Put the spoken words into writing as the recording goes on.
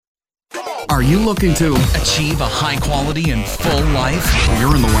Are you looking to achieve a high quality and full life?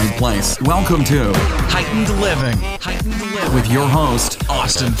 You're in the right place. Welcome to Heightened Living. With your host,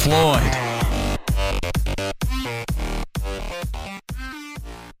 Austin Floyd.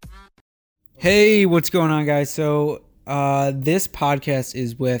 Hey, what's going on, guys? So this podcast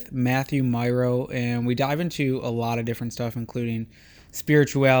is with Matthew Myrow, and we dive into a lot of different stuff, including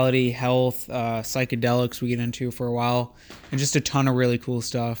spirituality, health, psychedelics we get into for a while, and just a ton of really cool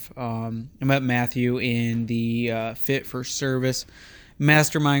stuff. I met Matthew in the Fit for Service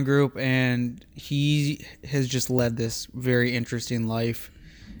mastermind group, and he has just led this very interesting life,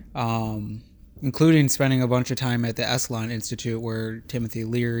 including spending a bunch of time at the Esalen Institute where Timothy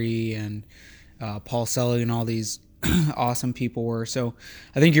Leary and Paul Selly and all these awesome people were. So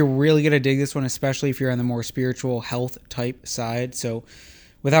I think you're really going to dig this one, especially if you're on the more spiritual health type side. So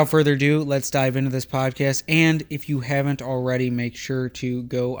without further ado, let's dive into this podcast. And if you haven't already, make sure to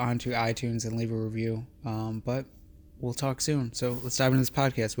go onto iTunes and leave a review. But we'll talk soon. So let's dive into this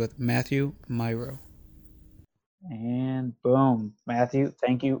podcast with Matthew Myrow. And boom, Matthew,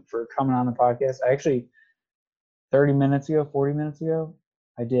 thank you for coming on the podcast. I actually, 40 minutes ago,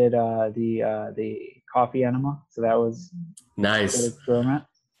 I did the coffee enema, so that was nice. Good experiment.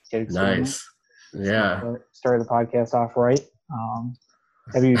 Nice. Yeah. So started the podcast off right.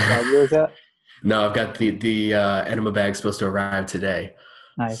 Have you tried yours yet? No, I've got the enema bag supposed to arrive today.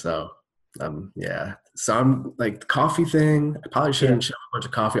 Nice. So yeah. So I'm like the coffee thing. I probably shouldn't shove a bunch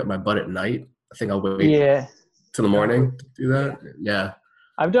of coffee up my butt at night. I think I'll wait till the morning to do that. Yeah.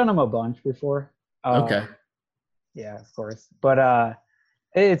 I've done them a bunch before. Okay. Yeah, of course. But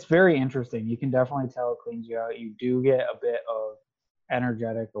it's very interesting. You can definitely tell it cleans you out. You do get a bit of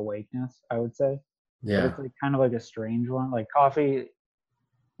energetic awakeness, I would say. Yeah. But it's like kind of like a strange one. Like coffee,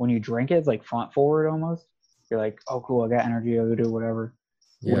 when you drink it, it's like front forward almost. You're like, oh, cool, I got energy, I'll do whatever.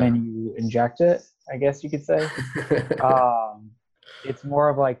 Yeah. When you inject it, I guess you could say, it's more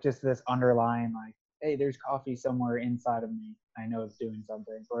of like just this underlying like, hey, there's coffee somewhere inside of me. I know it's doing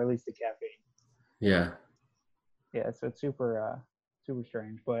something, or at least the caffeine. Yeah. Yeah, so it's super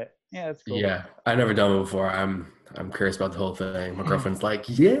strange, but yeah, it's cool. Yeah, I've never done it before. I'm curious about the whole thing. My girlfriend's like,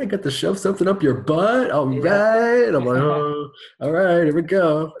 yeah, I got to shove something up your butt. All right. I'm like, oh, all right, here we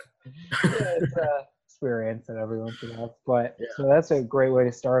go. It's experience that everyone should have. But so that's a great way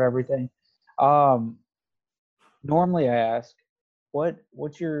to start everything. Normally I ask,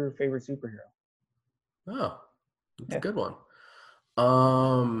 what's your favorite superhero? Oh, that's a good one.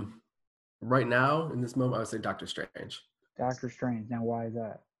 Right now, in this moment, I would say Doctor Strange. Doctor Strange. Now, why is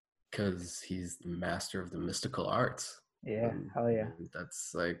that? Because he's the master of the mystical arts. Yeah, hell yeah.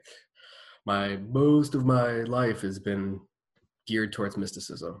 That's like most of my life has been geared towards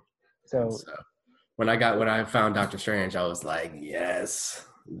mysticism. So when I found Doctor Strange, I was like, yes,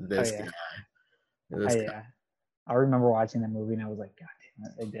 this guy. I remember watching that movie and I was like, God damn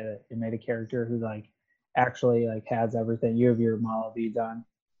it, they did it. They made a character who like actually like has everything. You have your mala beads on.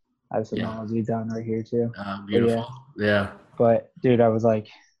 I have some mala beads on right here too. Beautiful. Yeah. But dude, I was like,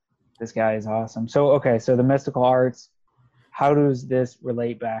 this guy is awesome. So so the mystical arts, how does this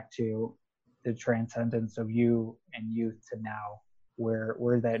relate back to the transcendence of you and youth to now? Where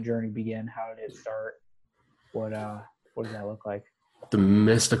did that journey begin? How did it start? What does that look like? The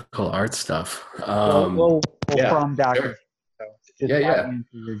mystical art stuff. From Dr. So just into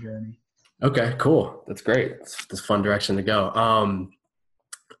your journey. Okay, cool. That's great. That's a fun direction to go.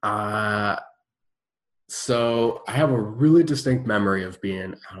 So I have a really distinct memory of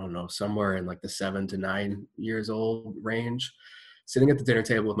being, I don't know, somewhere in like the 7 to 9 years old range, sitting at the dinner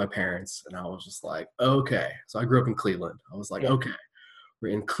table with my parents. And I was just like, okay. So I grew up in Cleveland. I was like, okay,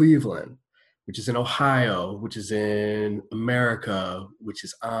 we're in Cleveland, which is in Ohio, which is in America, which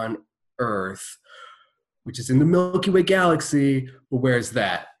is on Earth, which is in the Milky Way galaxy. But where's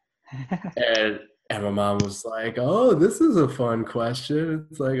that? And my mom was like, oh, this is a fun question.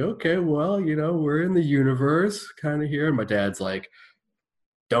 It's like, okay, well, we're in the universe kind of here. And my dad's like,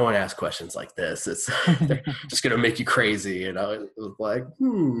 don't ask questions like this. It's just going to make you crazy. And I was like,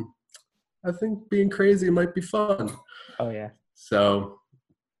 I think being crazy might be fun. Oh, yeah. So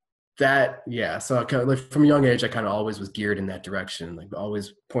so I kind of, like, from a young age, I kind of always was geared in that direction, like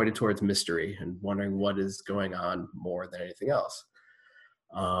always pointed towards mystery and wondering what is going on more than anything else.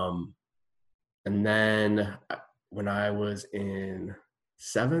 And then when I was in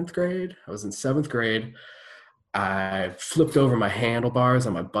 7th grade, I flipped over my handlebars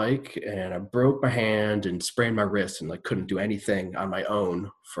on my bike and I broke my hand and sprained my wrist and like couldn't do anything on my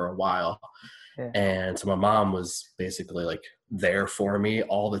own for a while. Yeah. And so my mom was basically like there for me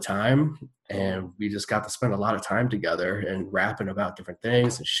all the time. And we just got to spend a lot of time together and rapping about different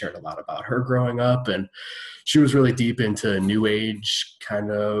things, and shared a lot about her growing up. And she was really deep into new age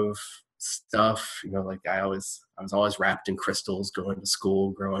kind of stuff. Like I was always wrapped in crystals going to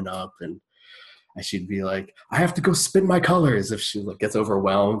school growing up. And she'd be like, I have to go spin my colors if she gets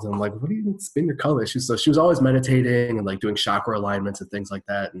overwhelmed. And I'm like, what do you mean spin your colors? She was always meditating and doing chakra alignments and things like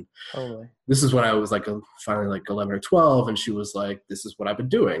that. And Totally. this is when I was finally 11 or 12. And she was like, this is what I've been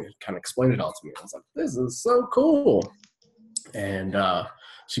doing. And kind of explained it all to me. I was like, this is so cool. And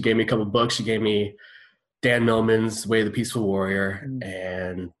she gave me a couple books. She gave me Dan Millman's Way of the Peaceful Warrior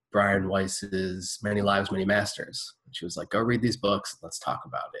and Brian Weiss's Many Lives, Many Masters. And she was like, go read these books. And let's talk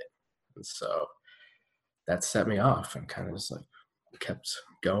about it. And so that set me off, and kind of just kept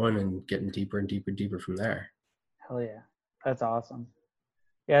going and getting deeper and deeper and deeper from there. Hell yeah. That's awesome.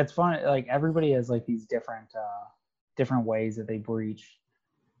 Yeah, it's fun. Everybody has these different ways that they breach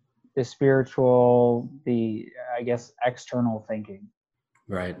the spiritual, I guess, external thinking.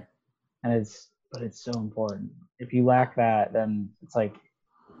 Right. And it's so important. If you lack that, then it's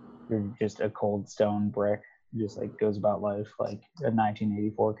you're just a cold stone brick. Just goes about life like a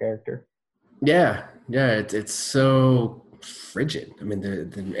 1984 character. Yeah, it's so frigid. I mean,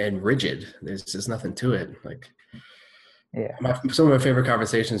 and rigid. There's just nothing to it. Yeah. Some of my favorite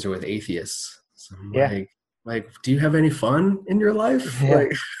conversations are with atheists. So I'm do you have any fun in your life? Yeah.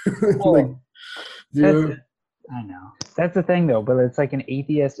 I know that's the thing though, but it's an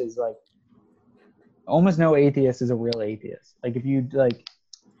atheist is almost no atheist is a real atheist. If you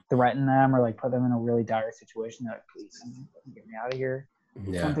threaten them or put them in a really dire situation, they're please get me out of here.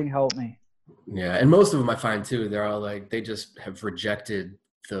 Yeah. Something help me. Yeah. And most of them I find too, they're all they just have rejected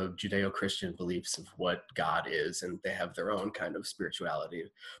the Judeo-Christian beliefs of what God is, and they have their own kind of spirituality.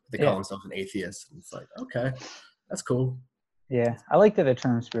 They call themselves an atheist. And it's okay, that's cool. Yeah. I like that the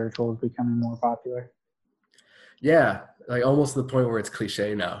term spiritual is becoming more popular. Yeah. Almost to the point where it's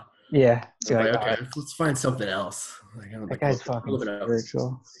cliche now. Yeah. Okay, let's find something else. That guy's fucking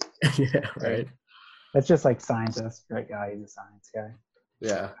spiritual. Yeah, right. That's just scientist. He's a science guy.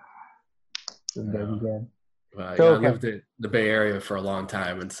 Yeah. Good. Well, So, I lived in the Bay Area for a long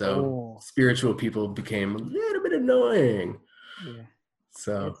time, and so spiritual people became a little bit annoying. Yeah.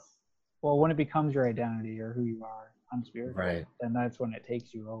 So. Well, when it becomes your identity or who you are, I'm spiritual. Right. Then that's when it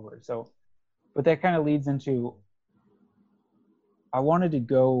takes you over. So, but that kind of leads into. I wanted to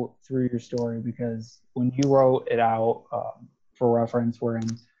go through your story because when you wrote it out, for reference, we're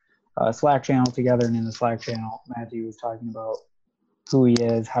in a Slack channel together, and in the Slack channel, Matthew was talking about who he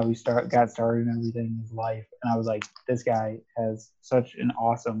is, how he got started and everything in his life. And I was like, this guy has such an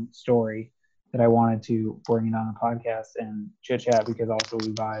awesome story that I wanted to bring it on the podcast and chit chat, because also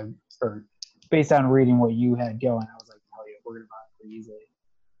we vibe, or based on reading what you had going, I was like, hell yeah, we're going to vibe pretty easily.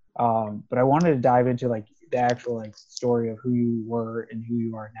 But I wanted to dive into the actual story of who you were and who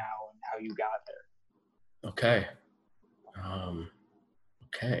you are now and how you got there. Okay.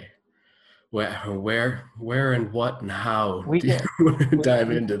 Okay. Where and what and how do you want to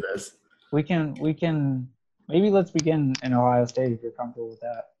dive into this? We can maybe let's begin in Ohio State if you're comfortable with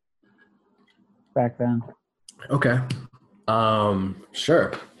that. Back then. Okay.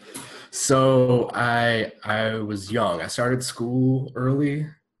 Sure. So I was young. I started school early.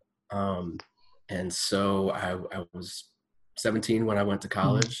 And so I was 17 when I went to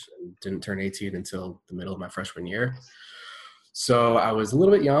college and didn't turn 18 until the middle of my freshman year. So I was a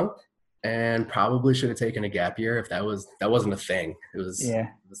little bit young and probably should have taken a gap year if that wasn't a thing. It was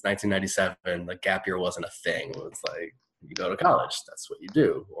 1997. The gap year wasn't a thing. It was you go to college, that's what you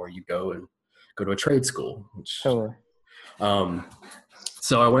do, or you go to a trade school. Totally.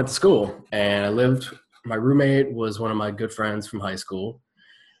 So I went to school and my roommate was one of my good friends from high school.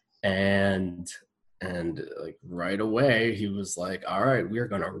 And right away he was like, all right, we're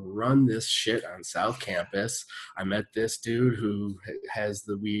going to run this shit on South Campus. I met this dude who has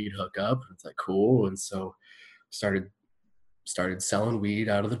the weed hookup. It's cool. And so started selling weed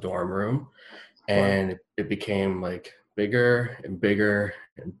out of the dorm room, and it became bigger and bigger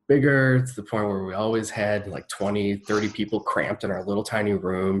and bigger, to the point where we always had 20, 30 people cramped in our little tiny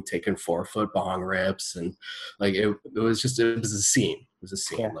room taking 4-foot bong rips. And it was a scene. It was a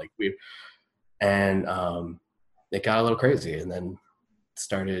scene. Yeah. It got a little crazy, and then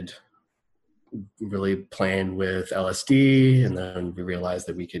started really playing with LSD. And then we realized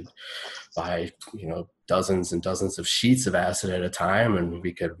that we could buy, dozens and dozens of sheets of acid at a time, and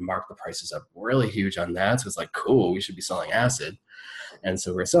we could mark the prices up really huge on that. So it's cool, we should be selling acid. And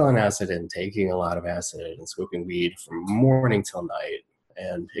so we're selling acid and taking a lot of acid and smoking weed from morning till night.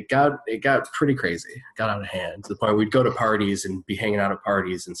 And it got pretty crazy. It got out of hand to the point we'd go to parties and be hanging out at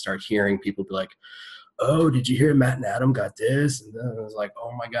parties and start hearing people be like, oh, did you hear Matt and Adam got this? And then I was like,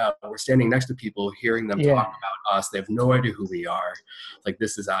 oh my God, we're standing next to people, hearing them talk about us. They have no idea who we are. Like,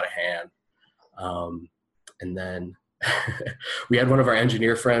 this is out of hand. And then we had one of our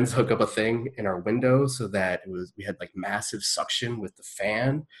engineer friends hook up a thing in our window so that we had like massive suction with the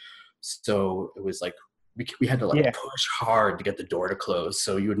fan. So it was like, we had to push hard to get the door to close.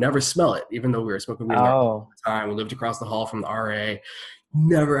 So you would never smell it, even though we were smoking weed all the time. We lived across the hall from the RA.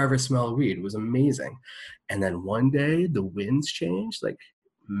 Never ever smelled weed. It was amazing. And then one day the winds changed, like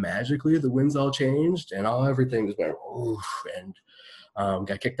magically the winds all changed and everything just went oof, and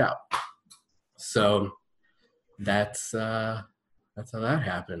got kicked out. So that's how that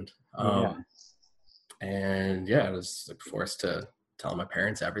happened. And I was like forced to tell my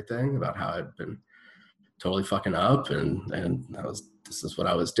parents everything about how I'd been totally fucking up, and this is what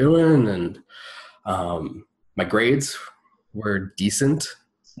I was doing, and my grades were decent.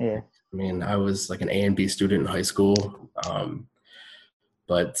 I mean, I was like an A and B student in high school,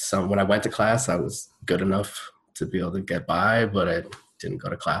 but when I went to class, I was good enough to be able to get by, but I didn't go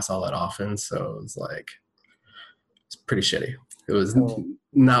to class all that often, so it was like, it's pretty shitty. It was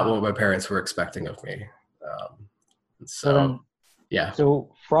not what my parents were expecting of me. So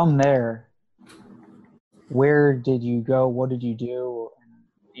from there, where did you go? What did you do?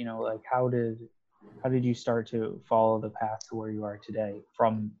 And, like how did you start to follow the path to where you are today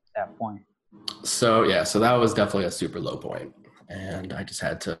from that point? So that was definitely a super low point, and I just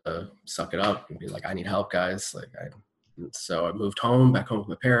had to suck it up and be like, I need help, guys. So I moved back home with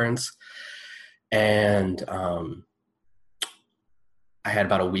my parents, and I had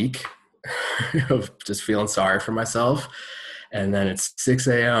about a week of just feeling sorry for myself. And then it's 6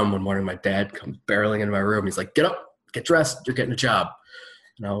 a.m. one morning, my dad comes barreling into my room. He's like, get up, get dressed, you're getting a job.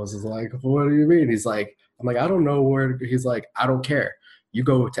 And I was just like, what do you mean? He's like, I'm like, I don't know where. He's like, I don't care. You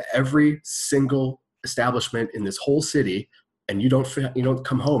go to every single establishment in this whole city, and you don't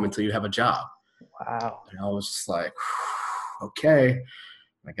come home until you have a job. Wow. And I was just like, okay.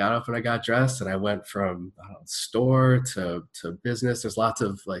 I got up and I got dressed, and I went from store to business. There's lots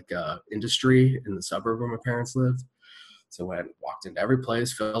of industry in the suburb where my parents lived. So I walked into every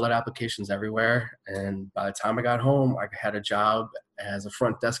place, filled out applications everywhere. And by the time I got home, I had a job as a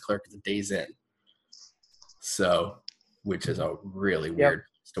front desk clerk at the Days Inn. So, which is a really weird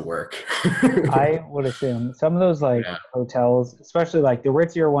place to work. I would assume some of those hotels, especially like the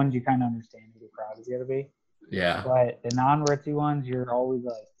ritzier ones, you kind of understand who the crowd is going to be. Yeah. But the non-ritzy ones, you're always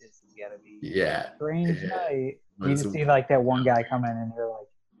like, this is going to be a strange night. You just see like that one guy come in and you're like,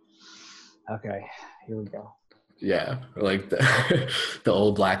 okay, here we go. Yeah, like the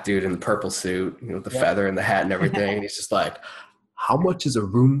old black dude in the purple suit, with the feather and the hat and everything. And he's just like, how much is a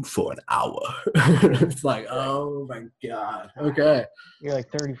room for an hour? It's like, oh my God. Okay. You're like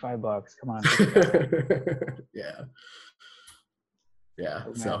 $35. Come on. Yeah.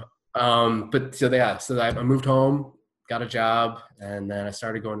 So, so I moved home, got a job, and then I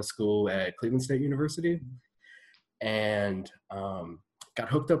started going to school at Cleveland State University, and got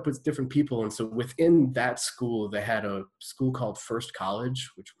hooked up with different people. And so within that school, they had a school called First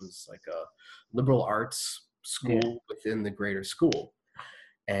College, which was like a liberal arts school within the greater school.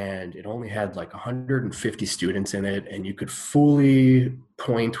 And it only had like 150 students in it, and you could fully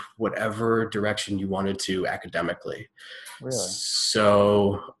point whatever direction you wanted to academically. Really?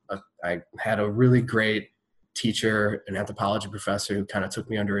 So I had a really great teacher, an anthropology professor who kind of took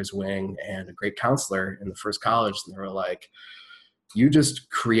me under his wing, and a great counselor in the First College. And they were like, you just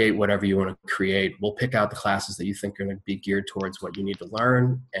create whatever you want to create. We'll pick out the classes that you think are going to be geared towards what you need to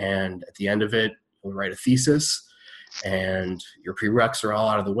learn. And at the end of it, you'll write a thesis, and your prereqs are all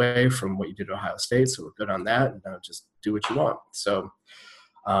out of the way from what you did at Ohio State. So we're good on that. And now just do what you want. So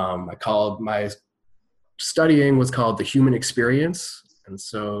my studying was called the human experience. And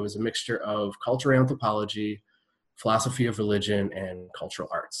so it was a mixture of cultural anthropology, philosophy of religion, and cultural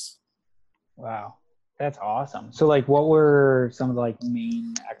arts. Wow. That's awesome. So what were some of the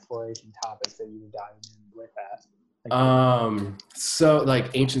main exploration topics that you were diving in with that? So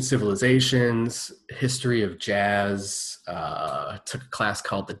ancient civilizations, history of jazz, took a class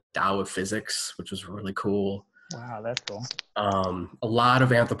called the Tao of Physics, which was really cool. Wow, that's cool. A lot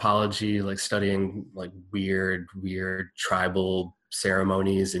of anthropology, studying weird tribal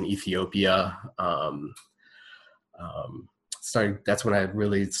ceremonies in Ethiopia. That's when I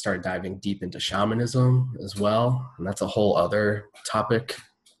really started diving deep into shamanism as well. And that's a whole other topic,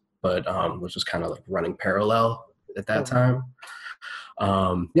 but which was kind of running parallel at that time.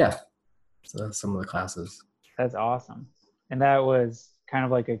 So that's some of the classes. That's awesome. And that was kind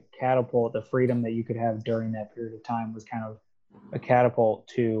of like a catapult. The freedom that you could have during that period of time was kind of a catapult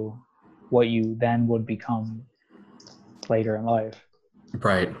to what you then would become later in life.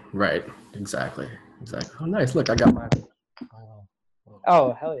 Right. Exactly. Oh, nice. Look, I got mine.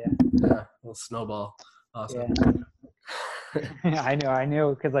 Oh, hell yeah. Yeah, little snowball. Awesome. Yeah. I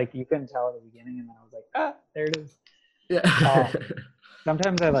knew, because like you couldn't tell at the beginning, and then I was like, there it is. Yeah.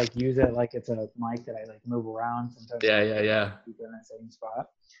 Sometimes I like use it like it's a mic that I like move around. Sometimes Yeah. keep it in the same spot.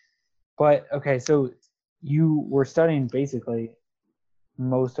 But okay, so you were studying basically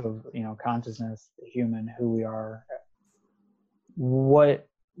most of consciousness, the human, who we are. What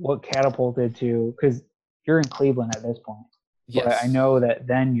catapulted to, because you're in Cleveland at this point. Yes. But I know that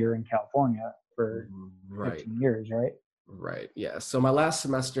then you're in California for 15 years, right? Right. Yeah. So my last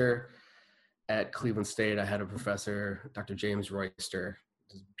semester at Cleveland State, I had a professor, Dr. James Royster,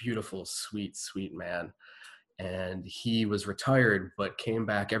 this beautiful, sweet man. And he was retired, but came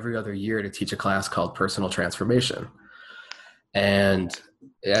back every other year to teach a class called Personal Transformation. And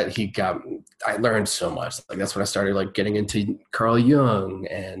I learned so much. Like, that's when I started like getting into Carl Jung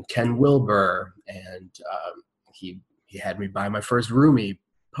and Ken Wilber. And he had me buy my first Rumi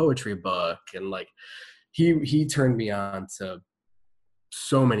poetry book. And like, he turned me on to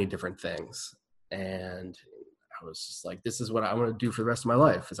so many different things. And I was just like, this is what I want to do for the rest of my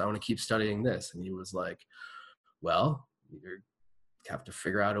life, is I want to keep studying this. And he was like, well, you have to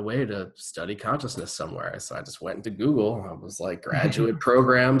figure out a way to study consciousness somewhere. So I just went into Google. I was like, graduate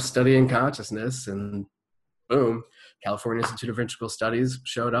program studying consciousness, and boom, California Institute of Integral Studies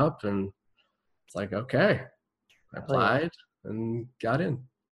showed up, and it's like, okay, I applied and got in.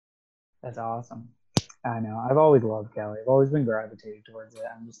 That's awesome. I know. I've always loved Cali. I've always been gravitated towards it.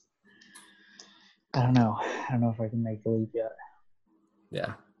 I don't know if I can make the leap yet.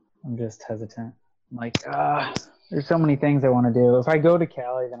 Yeah. I'm just hesitant. I'm like, there's so many things I want to do. If I go to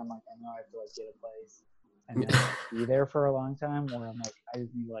Cali, then I'm like, I know I have to like get a place and then be there for a long time, or I'm like, I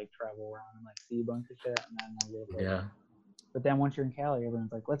just need to like travel around and like see a bunch of shit, and then I'll get a place. Yeah. But then once you're in Cali,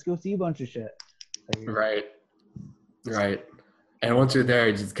 everyone's like, let's go see a bunch of shit. So right. And once you're there,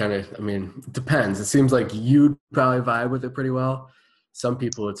 it just kind of, it depends. It seems like you'd probably vibe with it pretty well. Some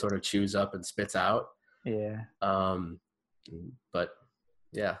people it sort of chews up and spits out. Yeah. But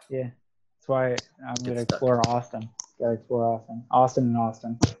yeah. Yeah. That's why I'm going to explore Austin. Gotta explore Austin. Austin and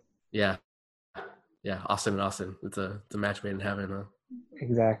Austin. Yeah. Yeah. Austin and Austin. It's a match made in heaven, huh?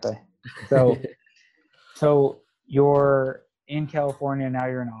 Exactly. So you're in California, now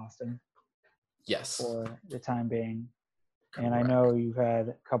you're in Austin. Yes. For the time being. And I know you've had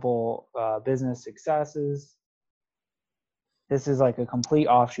a couple business successes. This is like a complete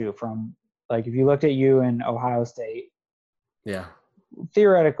offshoot from, like, if you looked at you in Ohio State. Yeah.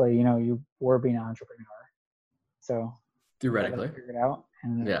 Theoretically, you were being an entrepreneur. So theoretically, figured it out.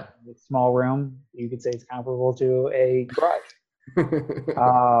 And yeah, a small room, you could say it's comparable to a garage.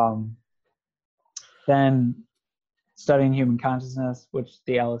 Then studying human consciousness, which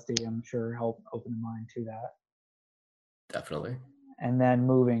the LSD, I'm sure, helped open the mind to that. Definitely. And then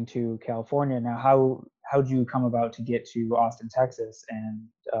moving to California. Now, how did you come about to get to Austin, Texas, and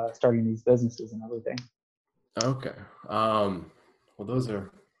starting these businesses and everything? Okay. Well, those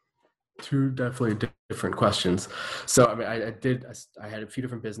are two definitely different questions. So, I had a few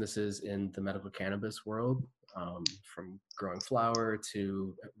different businesses in the medical cannabis world, from growing flower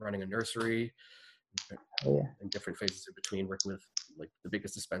to running a nursery. In different phases in between, working with like the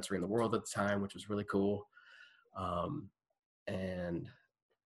biggest dispensary in the world at the time, which was really cool.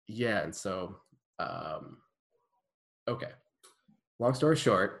 Okay. Long story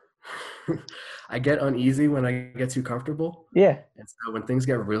short, I get uneasy when I get too comfortable. Yeah. And so when things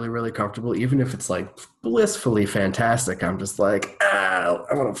get really, really comfortable, even if it's like blissfully fantastic, I'm just like, I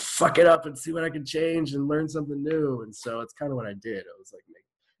want to fuck it up and see what I can change and learn something new. And so it's kind of what I did. I was like,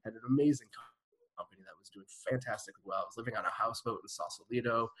 had an amazing company that was doing fantastically well. I was living on a houseboat in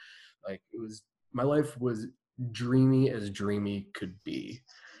Sausalito. Like, my life was dreamy as dreamy could be.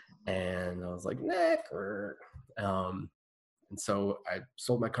 And I was like, and so I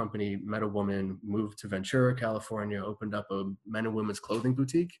sold my company, met a woman, moved to Ventura, California, opened up a men and women's clothing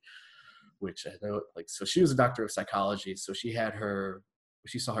boutique, which I know, like, so she was a doctor of psychology. So she saw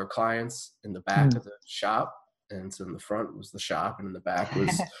her clients in the back of the shop. And so in the front was the shop, and in the back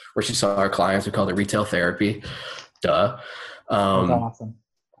was where she saw her clients. We called it retail therapy. Duh. That's awesome.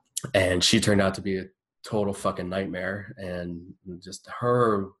 And she turned out to be a total fucking nightmare. And just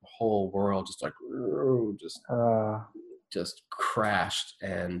her whole world just crashed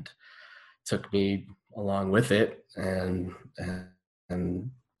and took me along with it. And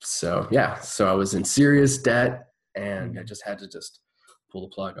so, yeah. So I was in serious debt, and I just had to pull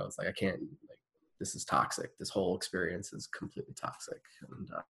the plug. I was like, I can't, like, this is toxic. This whole experience is completely toxic. And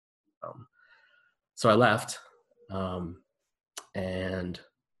so I left and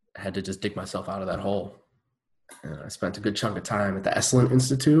I had to just dig myself out of that hole. And I spent a good chunk of time at the Esalen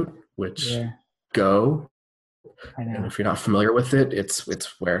Institute, which go. I know. And if you're not familiar with it, it's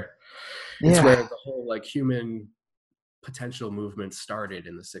where the whole like human potential movement started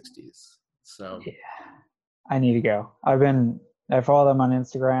in the 60s. So I need to go. I follow them on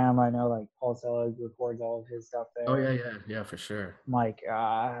Instagram. I know like Paul Selig records all of his stuff there. Oh yeah, for sure. I'm like,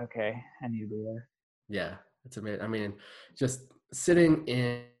 okay, I need to be there. Yeah, it's amazing. I mean, just sitting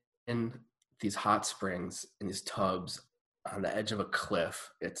in these hot springs in these tubs on the edge of a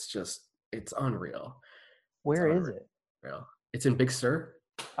cliff, it's unreal. Where is it? Real. It's in Big Sur.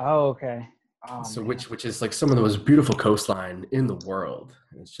 Oh, okay. Oh, so man. which is like some of the most beautiful coastline in the world.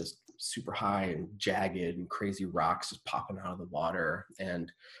 And it's just super high and jagged and crazy rocks just popping out of the water.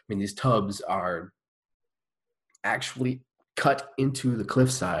 And I mean, these tubs are actually cut into the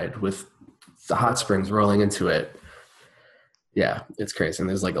cliffside with the hot springs rolling into it. Yeah, it's crazy. And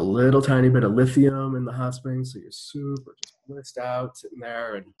there's like a little tiny bit of lithium in the hot springs, so you're super just blissed out sitting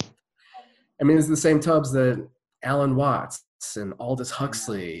there. And I mean, it's the same tubs that Alan Watts and Aldous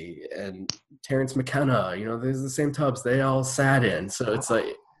Huxley and Terence McKenna, there's the same tubs they all sat in. So it's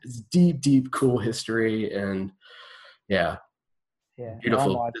like, it's deep, cool history. And yeah,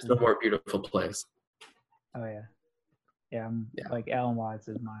 beautiful. There's no more beautiful place. Oh yeah. Like Alan Watts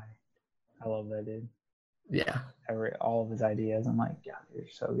is I love that dude. Yeah. All of his ideas, I'm like, yeah, they're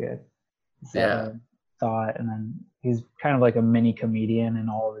so good. Thought, and then he's kind of like a mini comedian in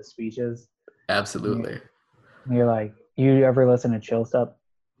all of his speeches. Absolutely. You're like, you ever listen to Chill Step?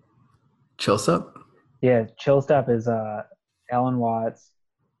 Chill Step? Yeah, Chill Step is Alan Watts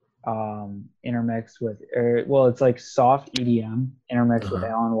intermixed with, it's like soft EDM intermixed with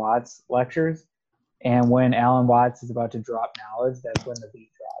Alan Watts lectures. And when Alan Watts is about to drop knowledge, that's when the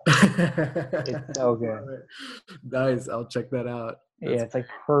beat drops. It's so good. Nice. I'll check that out. It's like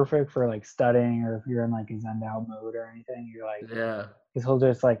perfect for like studying, or if you're in like a zoned out mood or anything, you're like, because he'll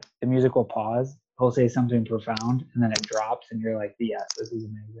just like, the music will pause, he'll say something profound, and then it drops, and you're like, yes, this is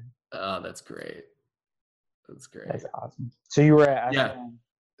amazing. Oh, that's great. That's awesome. So you were at Esalen.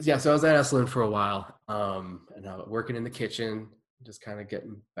 Yeah, so I was at Esalen for a while, and I was working in the kitchen, just kind of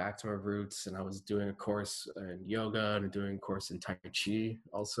getting back to my roots. And I was doing a course in yoga and doing a course in Tai Chi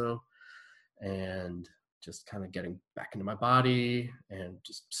also, and just kind of getting back into my body and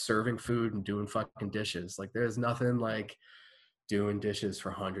just serving food and doing fucking dishes. Like, there's nothing like doing dishes for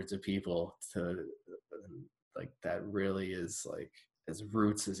hundreds of people like that really is like as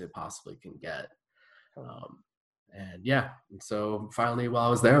roots as it possibly can get. And so finally, while I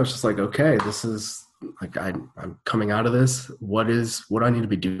was there, I was just like, okay, this is like, I'm coming out of this. What do I need to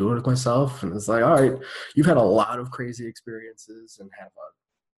be doing with myself? And it's like, all right, you've had a lot of crazy experiences and have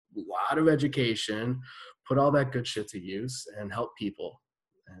a lot of education, put all that good shit to use and help people.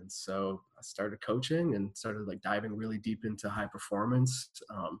 And so I started coaching and started like diving really deep into high performance,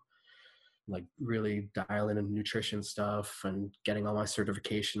 like really dialing in nutrition stuff and getting all my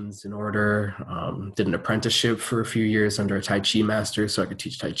certifications in order. Did an apprenticeship for a few years under a Tai Chi master so I could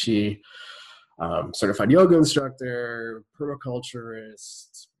teach Tai Chi. Certified yoga instructor,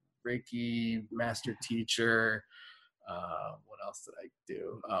 permaculturist, Reiki master teacher. What else did I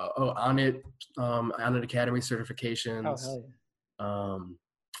do? Onnit Academy certifications. Oh, hell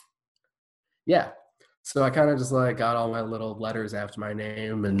yeah. So I kind of just like got all my little letters after my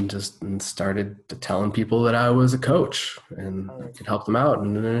name and started telling people that I was a coach and I could help them out,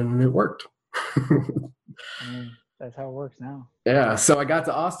 and it worked. That's how it works now. Yeah. So I got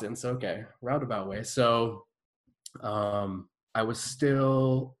to Austin. So, okay, roundabout way. So I was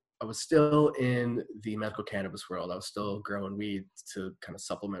still in the medical cannabis world. I was still growing weed to kind of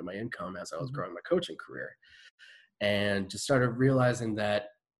supplement my income as I was growing my coaching career, and just started realizing that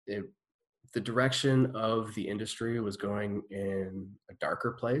the direction of the industry was going in a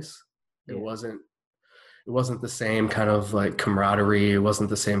darker place. It wasn't the same kind of like camaraderie. It wasn't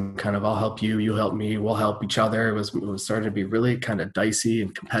the same kind of, I'll help you, you help me, we'll help each other. It was starting to be really kind of dicey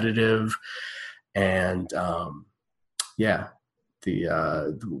and competitive. And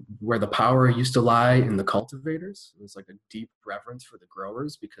where the power used to lie in the cultivators, it was like a deep reverence for the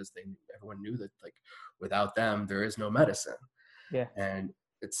growers, because everyone knew that like without them, there is no medicine. Yeah. And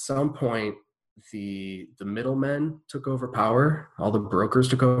at some point, the middlemen took over power, all the brokers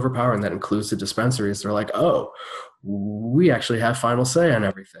took over power, and that includes the dispensaries. They're like, oh, we actually have final say on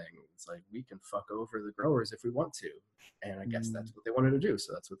everything. It's like, we can fuck over the growers if we want to. And I guess that's what they wanted to do,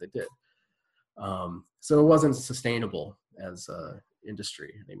 so that's what they did. So it wasn't sustainable as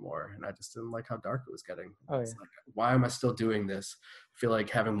industry anymore. And I just didn't like how dark it was getting. Oh, It's like, why am I still doing this? I feel like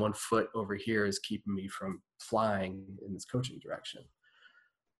having one foot over here is keeping me from flying in this coaching direction.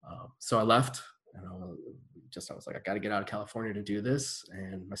 So I left, and I was like, I got to get out of California to do this.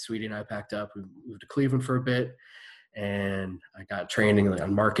 And my sweetie and I packed up. We moved to Cleveland for a bit, and I got training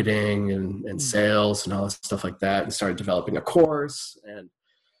on marketing and sales and all this stuff like that, and started developing a course and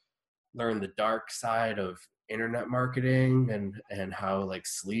learned the dark side of internet marketing and how like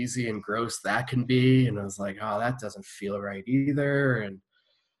sleazy and gross that can be. And I was like, oh, that doesn't feel right either. And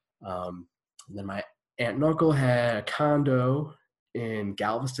then my aunt and uncle had a condo in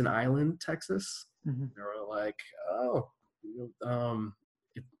Galveston Island, Texas. Mm-hmm. They were like, oh,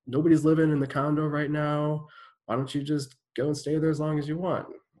 if nobody's living in the condo right now, why don't you just go and stay there as long as you want?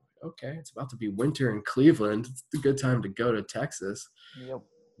 Okay, it's about to be winter in Cleveland. It's a good time to go to Texas. Yep.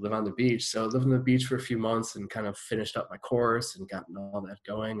 Live on the beach. So I lived on the beach for a few months and kind of finished up my course and gotten all that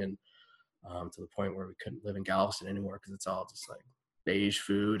going, and to the point where we couldn't live in Galveston anymore because it's all just like beige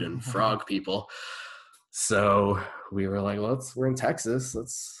food and frog people. So we were like, we're in Texas.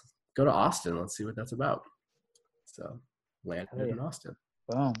 Let's go to Austin. Let's see what that's about. So landed in Austin.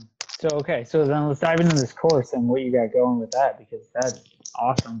 Boom. So then let's dive into this course and what you got going with that, because that's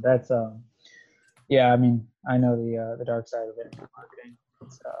awesome. That's I mean, I know the dark side of internet marketing.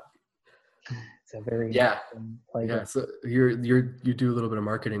 It's a very interesting flavor. Yeah. So you do a little bit of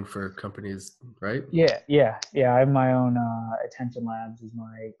marketing for companies, right? Yeah. I have my own Attention Labs is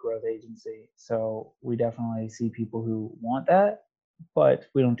my growth agency. So we definitely see people who want that, but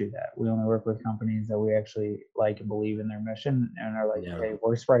we don't do that. We only work with companies that we actually like and believe in their mission and are like, hey,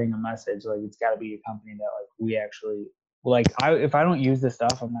 we're spreading a message. Like, it's got to be a company that like we actually like. If I don't use this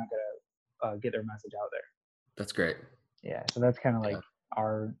stuff, I'm not gonna get their message out there. That's great. Yeah. So that's kind of like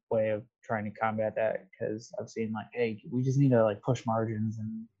our way of trying to combat that, because I've seen like, hey, we just need to like push margins,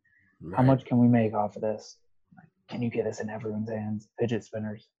 and how much can we make off of this? Like, can you get us in everyone's hands? Fidget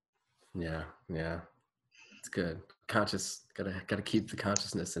spinners. Yeah. It's good. Gotta keep the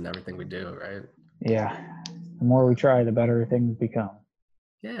consciousness in everything we do, right? Yeah. The more we try, the better things become.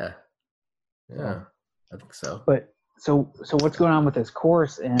 Yeah. I think so. But so what's going on with this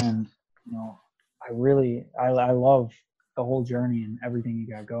course? And I love the whole journey and everything you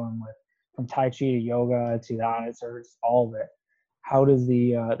got going with, from Tai Chi to yoga to the Onnit Certs, all of it. How does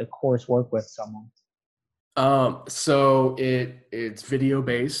the course work with someone? So it's video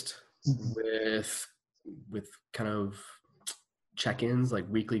based with kind of check-ins, like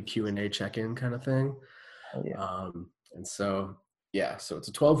weekly Q&A check-in kind of thing. Oh, yeah. And so it's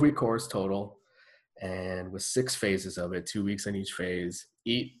a 12-week course total, and with 6 phases of it, 2 weeks on each phase: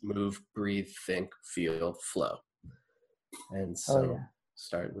 eat, move, breathe, think, feel, flow. And so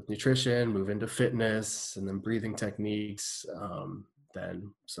start with nutrition, move into fitness, and then breathing techniques,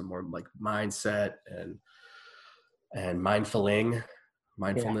 then some more like mindset and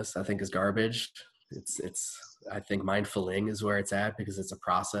mindfulness. I think is garbage. I think mindfulling is where it's at, because it's a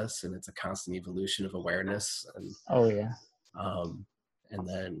process and it's a constant evolution of awareness. And and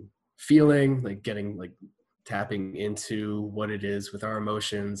then feeling, like getting like tapping into what it is with our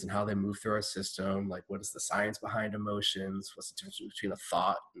emotions and how they move through our system. Like, what is the science behind emotions? What's the difference between a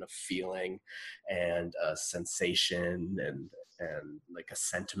thought and a feeling and a sensation and like a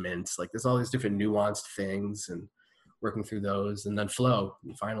sentiment? Like, there's all these different nuanced things, and working through those. And then flow,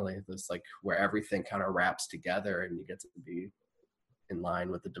 and finally there's like where everything kind of wraps together and you get to be in line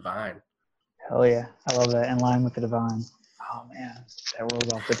with the divine. Hell yeah. I love that. In line with the divine. Oh man, that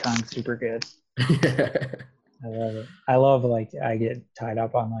rolls off the tongue super good. I love it. I love, like, I get tied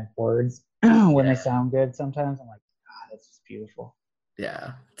up on like words when they sound good sometimes. I'm like, God, that's just beautiful.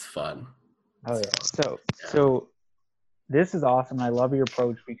 Yeah, it's fun. Oh yeah. So this is awesome. I love your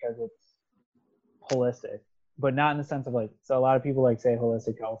approach because it's holistic, but not in the sense of like, so a lot of people like say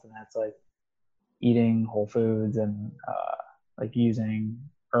holistic health, and that's like eating whole foods and like using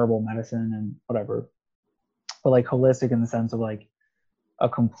herbal medicine and whatever. But like holistic in the sense of like a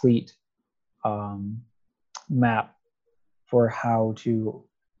complete map for how to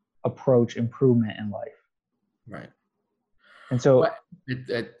approach improvement in life. Right. And so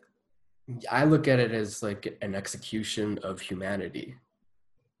I look at it as like an execution of humanity.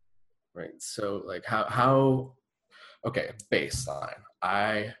 Right. So like how okay, baseline.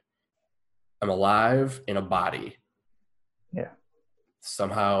 I am alive in a body. Yeah.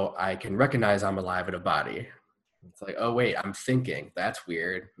 Somehow I can recognize I'm alive in a body. It's like, oh wait, I'm thinking. That's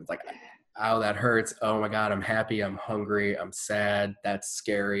weird. It's like, ow, that hurts. Oh my God, I'm happy. I'm hungry. I'm sad. That's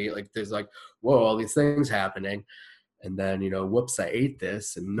scary. Like, there's like, whoa, all these things happening. And then, whoops, I ate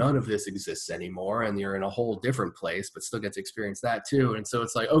this and none of this exists anymore. And you're in a whole different place, but still get to experience that too. And so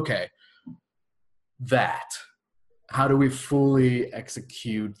it's like, okay, how do we fully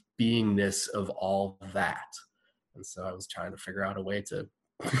execute beingness of all that? And so I was trying to figure out a way to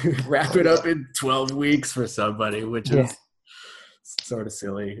wrap it up in 12 weeks for somebody, which is sort of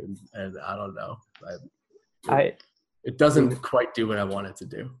silly. And I don't know. It doesn't quite do what I want it to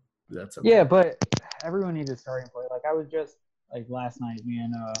do. That's okay. Yeah, but everyone needs a starting point. Like I was just like last night, me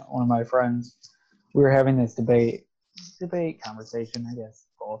and one of my friends, we were having this debate conversation, I guess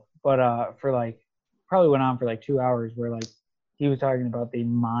both. But for like probably went on for like 2 hours, where like he was talking about the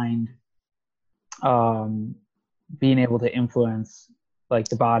mind being able to influence like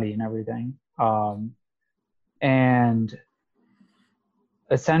the body and everything. And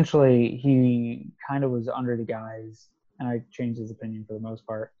essentially he kind of was under the guise, and I changed his opinion for the most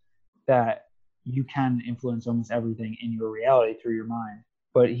part, that you can influence almost everything in your reality through your mind.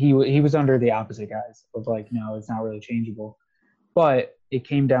 But he was under the opposite guise of like, no, it's not really changeable. But it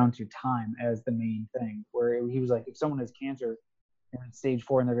came down to time as the main thing, where he was like, if someone has cancer and it's stage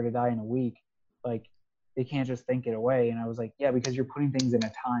 4 and they're going to die in a week, like they can't just think it away. And I was like, yeah, because you're putting things in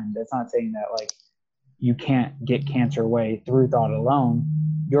a time. That's not saying that like you can't get cancer away through thought alone.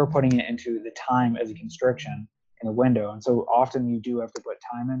 You're putting it into the time as a constriction in the window. And so often you do have to put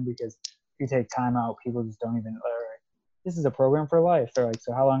time in, because if you take time out, people just don't even, this is a program for life. They're like,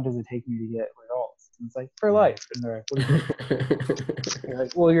 so how long does it take me to get results? And it's like, for life. And they're like, what do you You're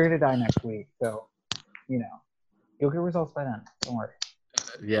like, well, you're going to die next week. So, you'll get results by then. Don't worry.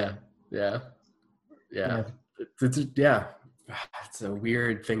 Yeah. It's a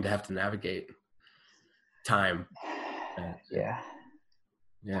weird thing to have to navigate. Time. Yeah.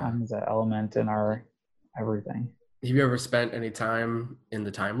 Time is an element in our everything. Have you ever spent any time in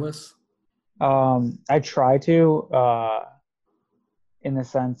the timeless? I try to, in the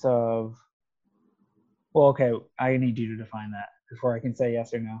sense of, well, okay, I need you to define that before I can say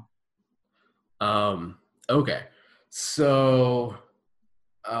yes or no. Okay. So,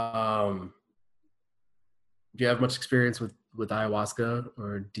 do you have much experience with ayahuasca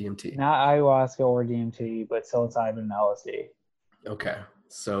or DMT? Not ayahuasca or DMT, but psilocybin and LSD. Okay.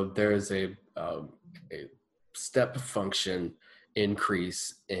 So there's a step function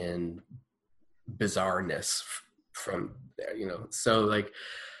increase in bizarreness from there, so like,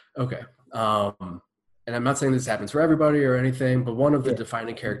 okay. And I'm not saying this happens for everybody or anything, but one of the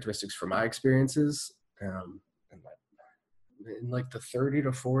defining characteristics for my experiences, in like the 30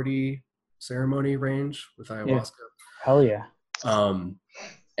 to 40 ceremony range with ayahuasca. Hell yeah.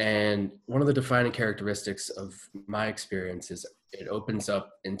 And one of the defining characteristics of my experience is it opens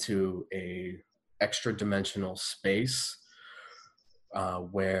up into a extra dimensional space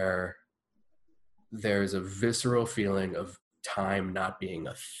where there's a visceral feeling of time not being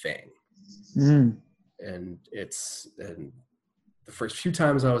a thing. And the first few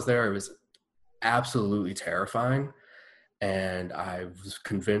times I was there, it was absolutely terrifying. And I was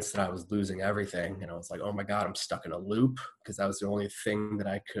convinced that I was losing everything. And I was like, oh my God, I'm stuck in a loop, because that was the only thing that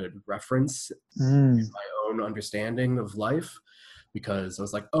I could reference in my own understanding of life. Because I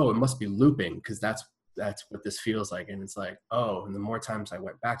was like, oh, it must be looping, because that's what this feels like. And it's like, oh, and the more times I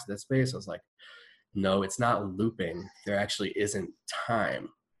went back to that space, I was like, no, it's not looping. There actually isn't time.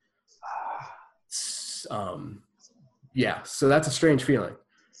 Yeah, so that's a strange feeling.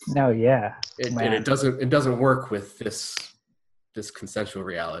 No, yeah. And it doesn't work with this consensual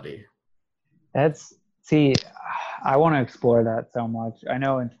reality. I want to explore that so much. I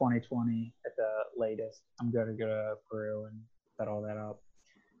know in 2020 at the latest, I'm going to go to Peru and set all that up.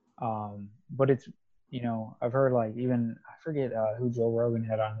 But it's, I've heard like even, I forget who Joe Rogan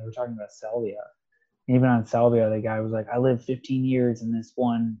had on, they were talking about salvia. Even on salvia, the guy was like, I lived 15 years in this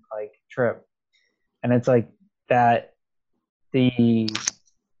one like trip. And it's like that,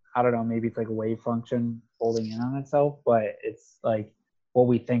 I don't know, maybe it's like a wave function folding in on itself, but it's like what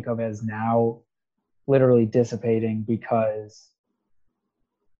we think of as now literally dissipating because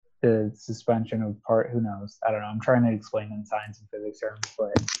the suspension of who knows? I don't know. I'm trying to explain in science and physics terms,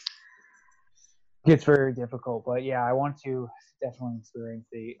 but it gets very difficult. But yeah, I want to definitely experience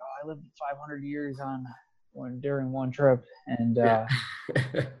I lived 500 years during one trip. And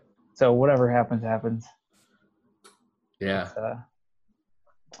so whatever happens, happens. Yeah.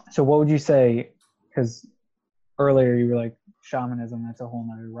 So what would you say, because earlier you were like shamanism, that's a whole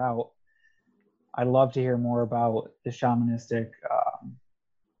nother route. I'd love to hear more about the shamanistic,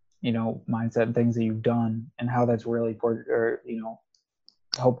 mindset and things that you've done and how that's really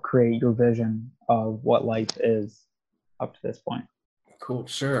help create your vision of what life is up to this point. Cool.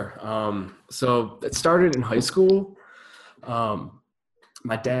 Sure. So it started in high school.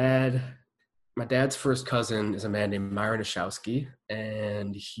 My dad's first cousin is a man named Myron Oshowski,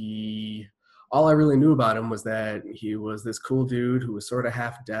 and all I really knew about him was that he was this cool dude who was sort of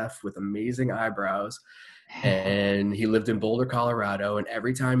half deaf with amazing eyebrows, and he lived in Boulder, Colorado, and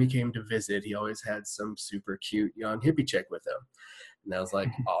every time he came to visit, he always had some super cute young hippie chick with him, and that was like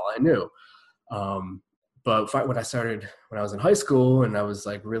all I knew. But when I was in high school and I was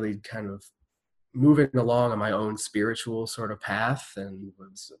like really kind of moving along on my own spiritual sort of path and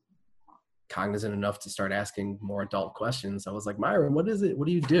was cognizant enough to start asking more adult questions, I was like, Myron, what is it? What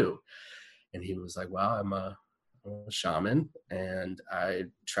do you do? And he was like, well, I'm a shaman and I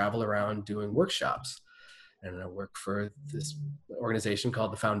travel around doing workshops. And I work for this organization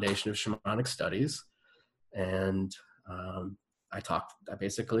called the Foundation of Shamanic Studies. And I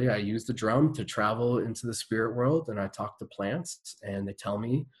use the drum to travel into the spirit world, and I talk to plants and they tell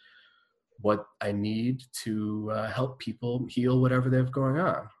me what I need to help people heal whatever they have going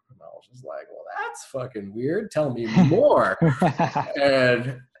on. And I was just like, well, that's fucking weird. Tell me more.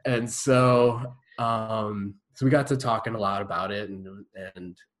 and so we got to talking a lot about it.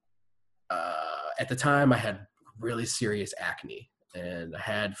 And at the time I had really serious acne, and I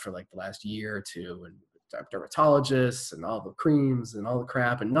had for like the last year or two, and dermatologists and all the creams and all the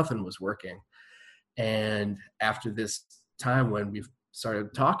crap, and nothing was working. And after this time when we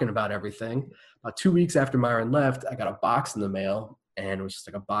started talking about everything, about 2 weeks after Myron left, I got a box in the mail, and it was just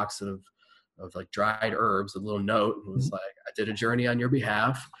like a box of like dried herbs, a little note. It was like, I did a journey on your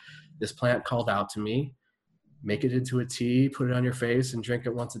behalf. This plant called out to me. Make it into a tea, put it on your face, and drink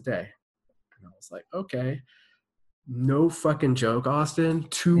it once a day. And I was like, okay. No fucking joke, Austin.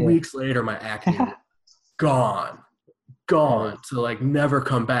 2 weeks later, my acne was gone to like never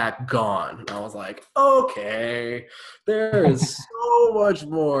come back, gone. And I was like, okay, there is so much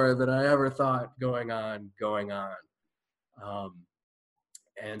more than I ever thought going on.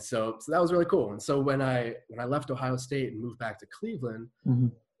 And so that was really cool. And so when I left Ohio State and moved back to Cleveland,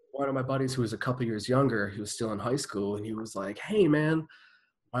 one of my buddies who was a couple years younger, he was still in high school, and he was like, hey man,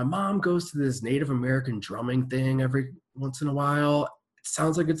 my mom goes to this Native American drumming thing every once in a while. It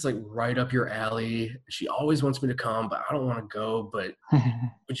sounds like it's like right up your alley. She always wants me to come, but I don't want to go, but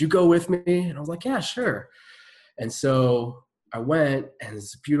would you go with me? And I was like, yeah, sure. And so I went, and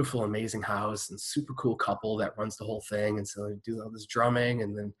it's a beautiful, amazing house and super cool couple that runs the whole thing. And so I do all this drumming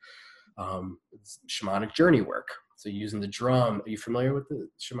and then shamanic journey work. So using the drum, are you familiar with the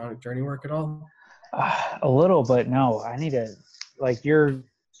shamanic journey work at all? A little, but no, I need to, like, you're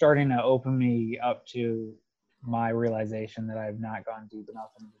starting to open me up to my realization that I've not gone deep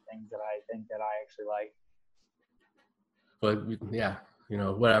enough into things that I think that I actually like. But yeah, you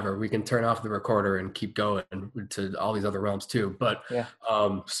know, whatever, we can turn off the recorder and keep going to all these other realms too. But yeah.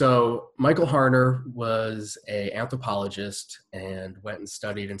 So Michael Harner was an anthropologist and went and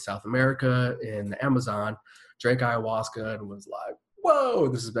studied in South America in the Amazon, drank ayahuasca, and was like, whoa,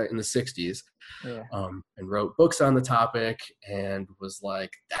 this is back in the 60s. Yeah. And wrote books on the topic and was like,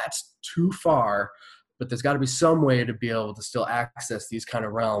 that's too far, but there's got to be some way to be able to still access these kind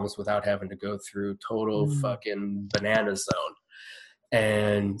of realms without having to go through total fucking banana zone.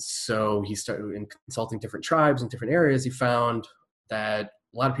 And so he started in consulting different tribes in different areas. He found that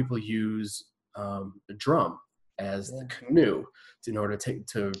a lot of people use the drum as the canoe in order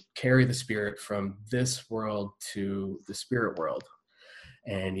to carry the spirit from this world to the spirit world.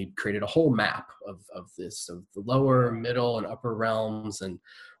 And he created a whole map of the lower, middle, and upper realms, and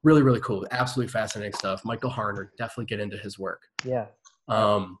really, really cool. Absolutely fascinating stuff. Michael Harner, definitely get into his work. Yeah.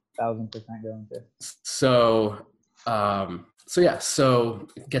 1,000% going to. So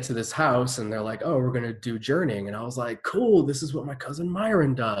get to this house, and they're like, oh, we're going to do journeying. And I was like, cool, this is what my cousin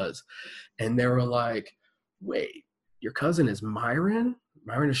Myron does. And they were like, wait, your cousin is Myron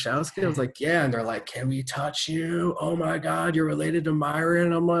Oshowski? I was like, yeah. And they're like, can we touch you? Oh my God, you're related to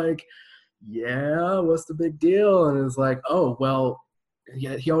Myron? I'm like, yeah, what's the big deal? And it's like, oh, well,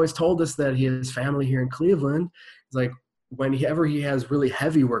 yeah, he always told us that he has family here in Cleveland. It's like, whenever he has really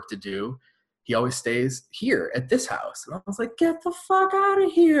heavy work to do, he always stays here at this house. And I was like, get the fuck out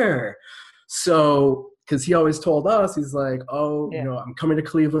of here. So, because he always told us, he's like, oh, you know, I'm coming to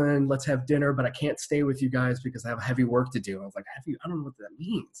Cleveland, let's have dinner, but I can't stay with you guys because I have heavy work to do. I was like, I don't know what that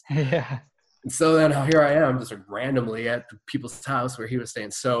means. Yeah. And so then here I am, just like randomly at people's house where he was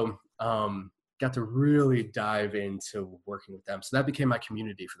staying. So got to really dive into working with them. So that became my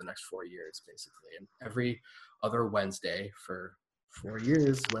community for the next 4 years, basically. And every other Wednesday for 4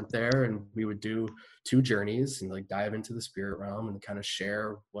 years, went there, and we would do 2 journeys and like dive into the spirit realm and kind of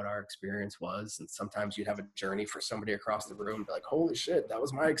share what our experience was. And sometimes you'd have a journey for somebody across the room, be like, holy shit, that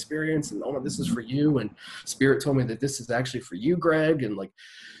was my experience, and oh, this is for you, and spirit told me that this is actually for you, Greg. And like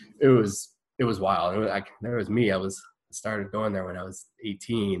it was wild. There was me. I started going there when I was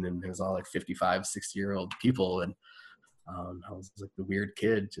 18, and it was all like 55, 60-year-old people, and I was like the weird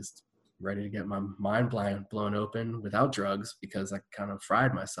kid, just ready to get my mind blown open without drugs, because I kind of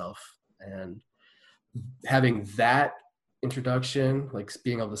fried myself. And having that introduction, like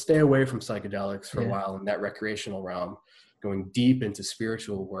being able to stay away from psychedelics for a while in that recreational realm, going deep into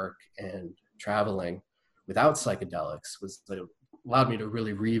spiritual work and traveling without psychedelics, was like, allowed me to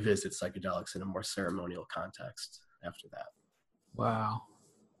really revisit psychedelics in a more ceremonial context after that. Wow.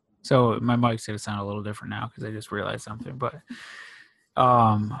 So my mic's going to sound a little different now because I just realized something, but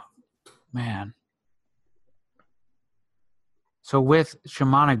man. So with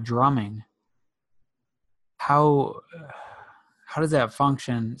shamanic drumming, how does that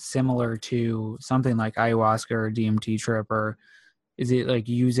function similar to something like ayahuasca or DMT trip, or is it like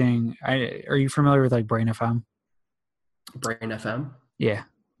using, are you familiar with like Brain FM? Brain FM? Yeah.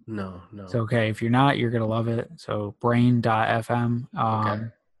 No. It's okay. If you're not, you're going to love it. So brain.fm. Okay.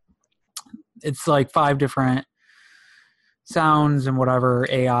 It's like 5 different sounds and whatever,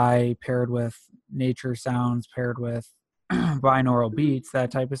 AI paired with nature sounds, paired with binaural beats,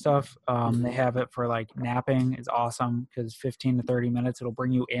 that type of stuff. They have it for like napping. Is awesome because 15 to 30 minutes, it'll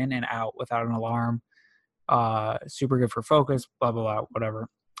bring you in and out without an alarm. Super good for focus, blah, blah, blah, whatever.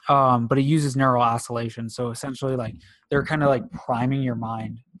 But it uses neural oscillation. So essentially like they're kind of like priming your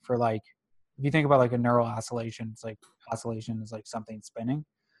mind for like, if you think about like a neural oscillation, it's like oscillation is like something spinning.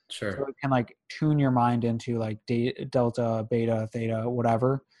 Sure. So it can like tune your mind into like delta, beta, theta,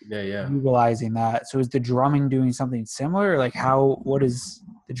 whatever. Yeah. Utilizing that. So is the drumming doing something similar? Like what is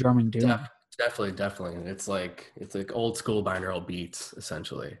the drumming doing? Definitely. It's like old school binaural beats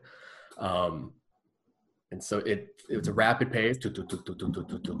essentially. And so it's a rapid pace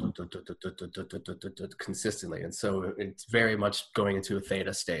consistently. And so it's very much going into a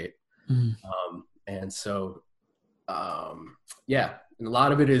theta state. And so, and a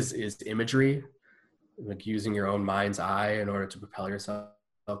lot of it is imagery, like using your own mind's eye in order to propel yourself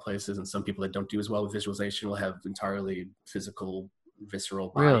places. And some people that don't do as well with visualization will have entirely physical, visceral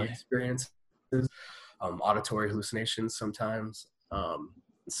body experiences, auditory hallucinations sometimes.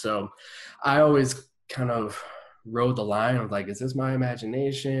 So I always kind of rode the line of like, is this my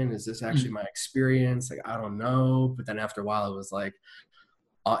imagination? Is this actually my experience? Like, I don't know. But then after a while, it was like,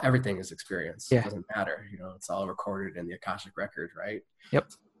 everything is experience. It doesn't matter. It's all recorded in the Akashic record, right? Yep.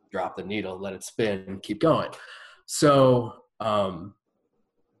 Drop the needle, let it spin, and keep going. So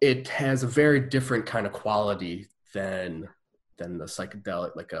it has a very different kind of quality than the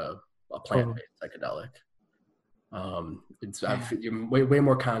psychedelic, like a plant-based psychedelic. You're way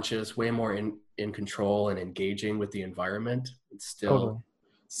more conscious, way more in control and engaging with the environment. It's still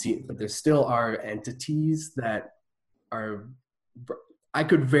but there still are entities that are. I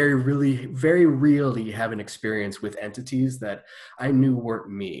could very really have an experience with entities that I knew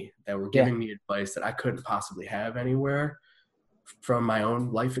weren't me, that were giving me advice that I couldn't possibly have anywhere from my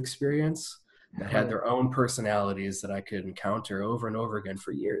own life experience, that had their own personalities that I could encounter over and over again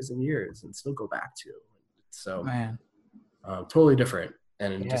for years and years and still go back to. So totally different.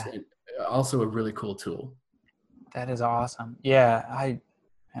 And just also a really cool tool. That is awesome. Yeah.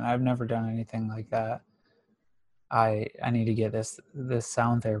 I've never done anything like that. I need to get this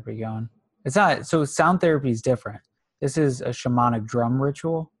sound therapy going. It's not, so sound therapy is different. This is a shamanic drum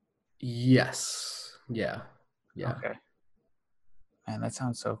ritual. Yes. Yeah. Okay. Man, that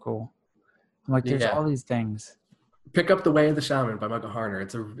sounds so cool. I'm like, there's all these things. Pick up The Way of the Shaman by Michael Harner.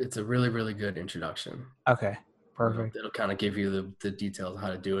 It's a really, really good introduction. Okay. Perfect. It'll kind of give you the details of how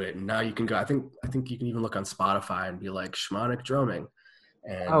to do it. And now you can go, I think you can even look on Spotify and be like shamanic drumming.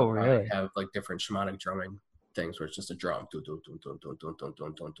 And really? Have like different shamanic drumming things where it's just a drum.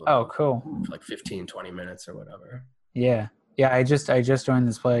 Oh, cool. For like 15, 20 minutes or whatever. Yeah. I just joined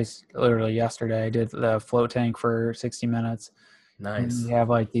this place literally yesterday. I did the float tank for 60 minutes. Nice. And you have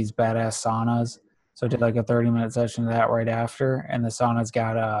like these badass saunas. So I did like a 30-minute session of that right after. And the sauna's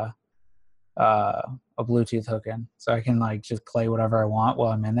got a Bluetooth hook in. So I can like just play whatever I want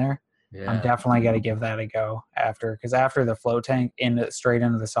while I'm in there. Yeah. I'm definitely got to give that a go after. Because after the float tank straight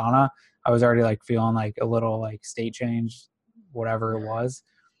into the sauna, I was already like feeling like a little like state change, whatever it was.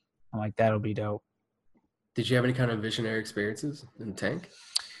 I'm like, that'll be dope. Did you have any kind of visionary experiences in the tank?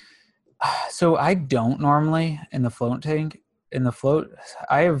 So I don't normally in the float tank. In the float,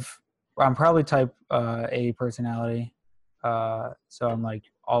 I'm probably type A personality. So I'm like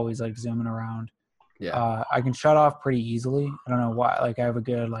always like zooming around. Yeah. I can shut off pretty easily. I don't know why. Like I have a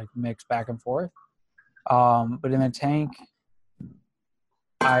good like mix back and forth. But in the tank,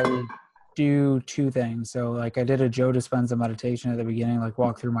 I do two things. So like I did a Joe Dispenza meditation at the beginning, like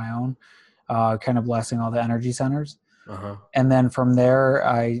walk through my own, kind of blessing all the energy centers. And then from there,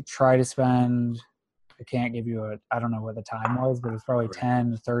 I try to spend, I can't give you I don't know what the time was, but it's probably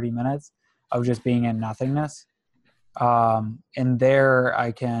 10 to 30 minutes of just being in nothingness. And there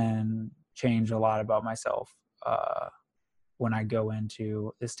I can change a lot about myself. When I go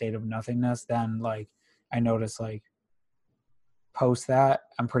into the state of nothingness, then like I notice like post that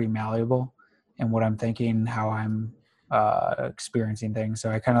I'm pretty malleable in what I'm thinking, how I'm experiencing things. So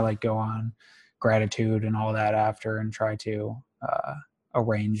I kind of like go on gratitude and all that after and try to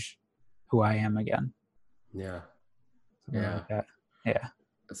arrange who I am again. Yeah. Something like that. Yeah.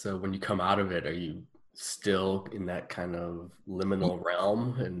 So when you come out of it, are you still in that kind of liminal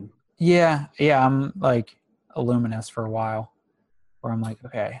realm? And yeah, I'm like a luminous for a while where I'm like,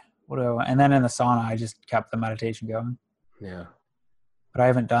 okay, and then in the sauna, I just kept the meditation going. Yeah. But I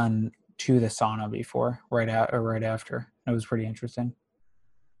haven't done to the sauna before, right after. It was pretty interesting.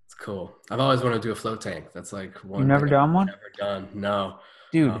 It's cool. I've always wanted to do a float tank. That's like one. You've never done one? Never done. No.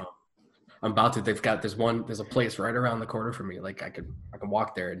 Dude. I'm about to. There's a place right around the corner for me. Like I can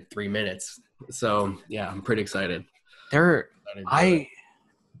walk there in 3 minutes. So yeah, I'm pretty excited. I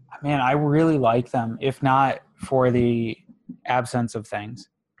really like them, if not for the absence of things.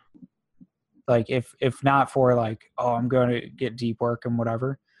 Like if not for like, oh, I'm going to get deep work and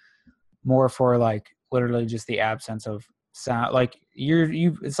whatever, more for like literally just the absence of sound. Like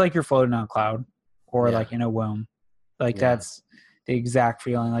it's like you're floating on a cloud or like in a womb. Like that's the exact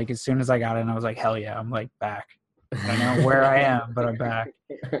feeling. Like as soon as I got in, I was like, hell yeah, I'm like back. I know where I am, but I'm back.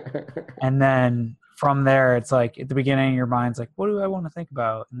 And then from there, it's like at the beginning, your mind's like, what do I want to think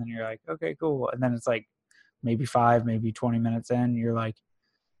about? And then you're like, okay, cool. And then it's like maybe 5, maybe 20 minutes in, you're like,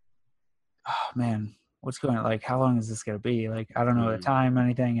 oh man, what's going on? Like, how long is this going to be? Like, I don't know the time,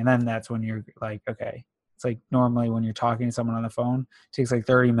 anything. And then that's when you're like, okay, it's like normally when you're talking to someone on the phone, it takes like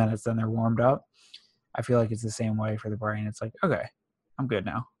 30 minutes, then they're warmed up. I feel like it's the same way for the brain. It's like, okay, I'm good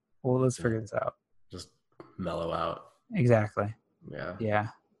now. Well, let's figure this out. Just mellow out. Exactly. Yeah. Yeah.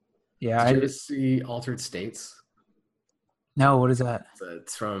 Yeah. Did you ever see Altered States? No, what is that?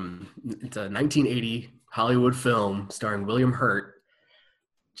 It's a 1980 Hollywood film starring William Hurt.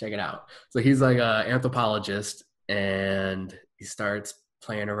 Check it out. So he's like an anthropologist and he starts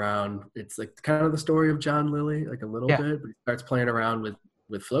playing around. It's like kind of the story of John Lilly, like a little bit, but he starts playing around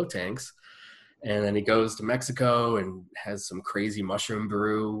with float tanks. And then he goes to Mexico and has some crazy mushroom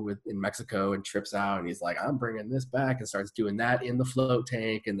brew in Mexico and trips out. And he's like, I'm bringing this back, and starts doing that in the float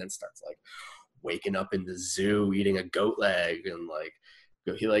tank, and then starts like waking up in the zoo eating a goat leg. And like,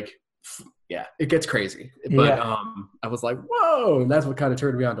 it gets crazy. But I was like, whoa. And that's what kind of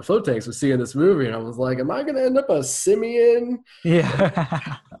turned me on to float tanks, was seeing this movie. And I was like, am I going to end up a simian?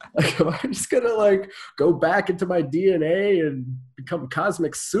 Yeah. Like, am I just going to like go back into my DNA and become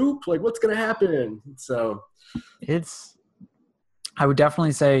cosmic soup? Like, what's going to happen? So I would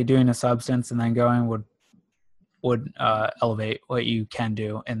definitely say doing a substance and then going would elevate what you can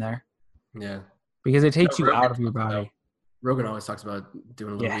do in there. Yeah. Because it takes you out of your body. Rogan always talks about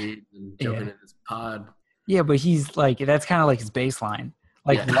doing a little weed and jumping in his pod. Yeah, but he's like, that's kind of like his baseline.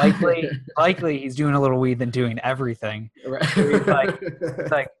 Like likely he's doing a little weed than doing everything. Right. It's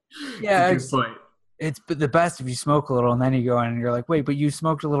like, yeah, it's the best if you smoke a little, and then you go in and you're like, wait, but you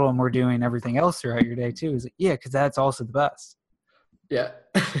smoked a little and we're doing everything else throughout your day too. He's like, yeah, because that's also the best. Yeah.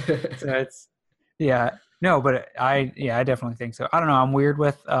 So but I definitely think so. I don't know. I'm weird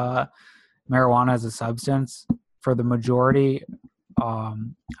with marijuana as a substance. For the majority,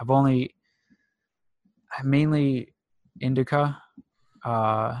 I'm mainly indica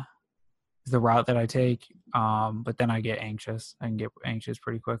is the route that I take. But then I get anxious. I can get anxious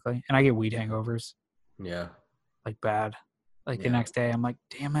pretty quickly, and I get weed hangovers. Yeah, like bad. Like the next day, I'm like,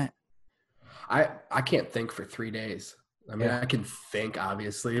 damn it. I can't think for 3 days. I mean, I can think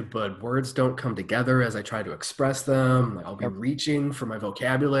obviously, but words don't come together as I try to express them. Like, I'll be reaching for my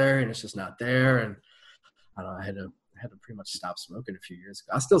vocabulary, and it's just not there. And I don't know, I had to pretty much stop smoking a few years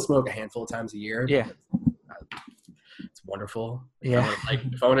ago. I still smoke a handful of times a year. Yeah. It's wonderful. Yeah.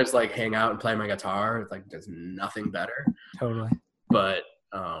 If I want to just like hang out and play my guitar, it's like there's nothing better. Totally. But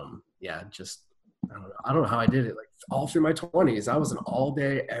just I don't know how I did it. Like all through my 20s, I was an all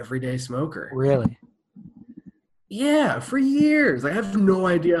day, everyday smoker. Really? Yeah, for years. Like, I have no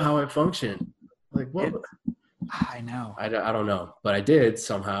idea how I functioned. Like, what? I know. I don't know, but I did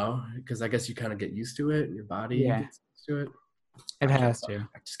somehow, because I guess you kind of get used to it and your body gets used Do it. It has to.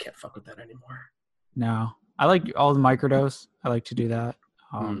 I just can't fuck with that anymore. No, I like all the microdose. I like to do that.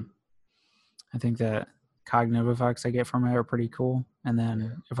 I think that cognitive effects I get from it are pretty cool. And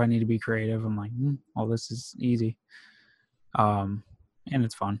then if I need to be creative, I'm like, oh, this is easy. And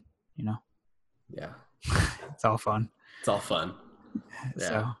it's fun, you know? Yeah. It's all fun. It's all fun. Yeah.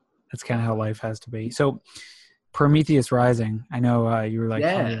 So that's kind of how life has to be. So Prometheus Rising, I know you were like,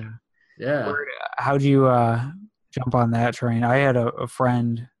 yeah. How'd you jump on that train? I had a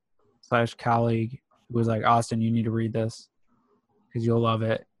friend / colleague who was like, Austin, you need to read this because you'll love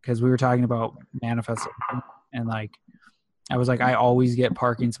it. Because we were talking about manifesting, and like, I was like, I always get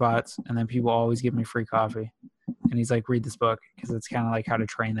parking spots, and then people always give me free coffee. And he's like, read this book because it's kind of like how to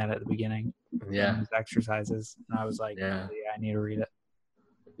train that at the beginning. Yeah. These exercises. And I was like, yeah, I need to read it.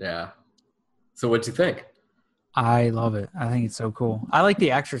 Yeah. So what'd you think? I love it. I think it's so cool. I like the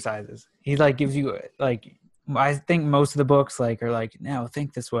exercises. He like gives you like, I think most of the books like are like, no,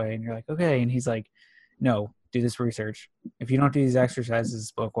 think this way. And you're like, okay. And he's like, no, do this research. If you don't do these exercises,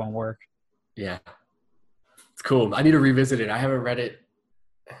 this book won't work. Yeah. It's cool. I need to revisit it. I haven't read it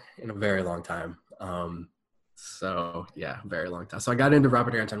in a very long time. So yeah, very long time. So I got into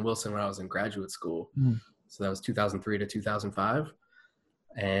Robert Anton Wilson when I was in graduate school. So that was 2003 to 2005.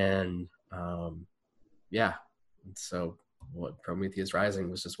 And yeah. So what Prometheus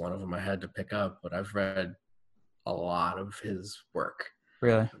Rising was just one of them I had to pick up, but I've read a lot of his work.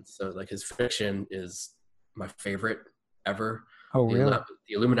 Really? And so like his fiction is my favorite ever. Oh, really?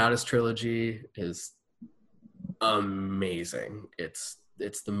 The Illuminatus trilogy is amazing. It's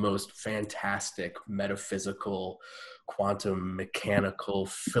the most fantastic metaphysical, quantum mechanical,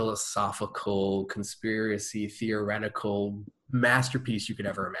 philosophical, conspiracy theoretical masterpiece you could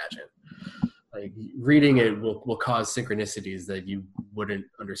ever imagine. Like reading it will cause synchronicities that you wouldn't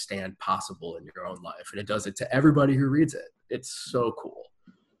understand possible in your own life. And it does it to everybody who reads it. It's so cool.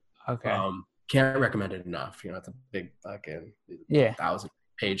 Okay. Can't recommend it enough. You know, it's a big fucking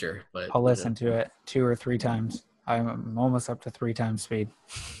 1,000-pager, but I'll listen to it 2 or 3 times. I'm almost up to 3 times speed.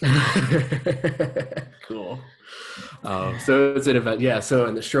 Cool. So it's an event. Yeah. So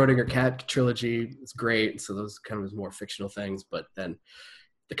in the Schrodinger Cat trilogy, it's great. So those kind of more fictional things, but then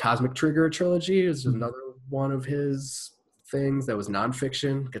the Cosmic Trigger trilogy is another one of his things that was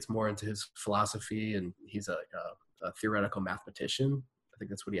nonfiction, gets more into his philosophy, and he's a theoretical mathematician. I think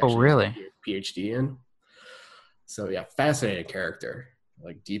that's what he actually has a PhD in. So yeah, fascinating character,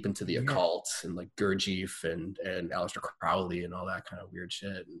 like deep into the occult and like Gurdjieff and Aleister Crowley and all that kind of weird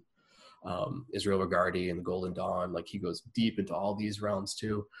shit. And Israel Regardie and the Golden Dawn, like he goes deep into all these realms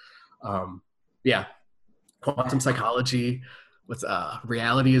too. Yeah, quantum psychology. What's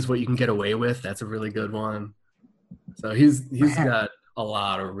reality is what you can get away with. That's a really good one. So he's got a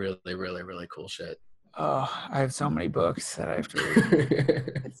lot of really, really, really cool shit. Oh, I have so many books that I have to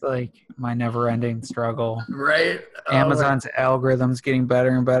read. It's like my never-ending struggle. Right. Amazon's algorithm's getting better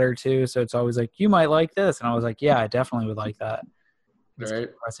and better too. So it's always like, you might like this. And I was like, yeah, I definitely would like that. Just right.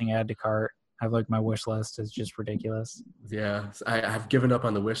 Pressing add to cart. I have like my wish list is just ridiculous. Yeah. I've given up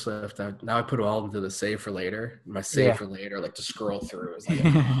on the wish list. Now I put it all into the save for later. My save for later, like to scroll through is like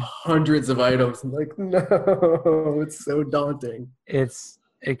hundreds of items. I'm like, no, it's so daunting.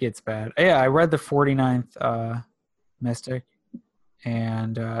 It gets bad. Yeah, I read the 49th Mystic.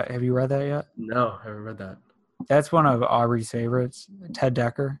 And have you read that yet? No, I haven't read that. That's one of Aubrey's favorites, Ted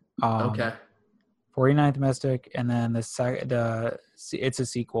Decker. Okay. 49th Mystic, and then it's a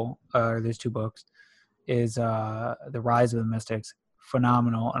sequel. There's 2 books. Is The Rise of the Mystics.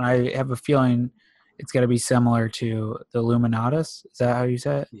 Phenomenal. And I have a feeling it's going to be similar to the Illuminatus. Is that how you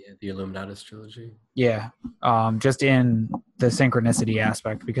say it? Yeah, the Illuminatus trilogy. Yeah. Just in the synchronicity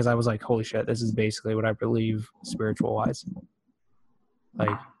aspect, because I was like, holy shit, this is basically what I believe spiritual-wise.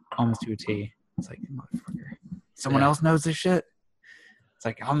 Like, almost to a T. It's like, motherfucker. Someone else knows this shit? It's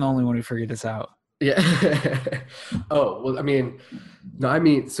like, I'm the only one who figured this out. Yeah. Oh, well,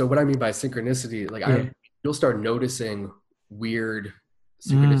 so what I mean by synchronicity, like you'll start noticing weird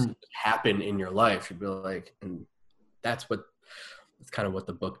synchronicities happen in your life. You'll be like, and that's kind of what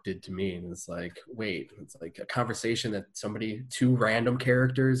the book did to me. And it's like, wait, it's like a conversation that 2 random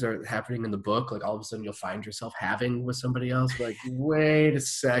characters are happening in the book. Like all of a sudden you'll find yourself having with somebody else. Like, wait a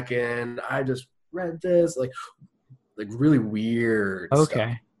second, I just read this. Like really weird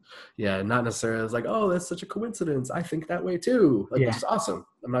stuff. Yeah, not necessarily as like, oh, that's such a coincidence. I think that way too. Like, which is awesome.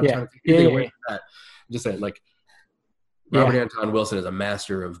 I'm not trying to take anything away from that. I'm just saying, like, Robert Anton Wilson is a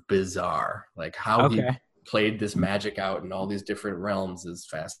master of bizarre. Like, how he played this magic out in all these different realms is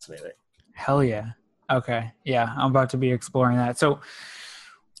fascinating. Hell yeah. Okay. Yeah, I'm about to be exploring that. So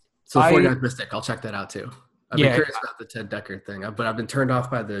 49th Mystic, I'll check that out too. I've been curious about the Ted Decker thing, but I've been turned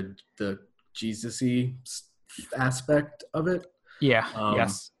off by the Jesus-y aspect of it. Yeah.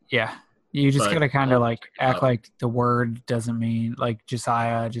 Yes. Yeah. You just gotta kind of like act like the word doesn't mean like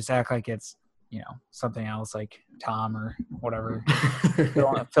Josiah. Just act like it's something else like Tom or whatever.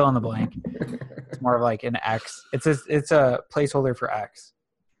 fill in the blank. It's more of like an X. It's a placeholder for X.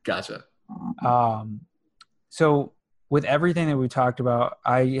 Gotcha. So with everything that we talked about,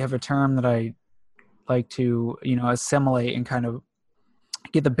 I have a term that I like to assimilate and kind of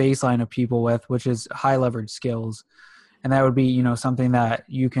get the baseline of people with, which is high leverage skills. And that would be, something that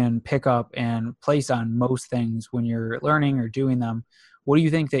you can pick up and place on most things when you're learning or doing them. What do you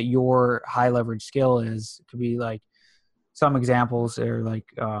think that your high leverage skill is? It could be like some examples are like,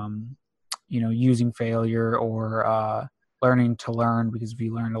 using failure or learning to learn, because if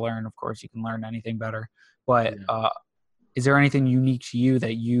you learn to learn, of course, you can learn anything better. But is there anything unique to you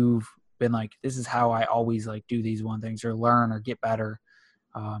that you've been like, this is how I always like do these one things or learn or get better?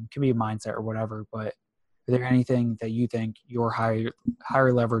 Can be a mindset or whatever, but is there anything that you think your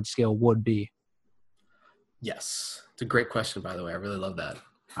higher leverage skill would be? Yes. It's a great question, by the way. I really love that.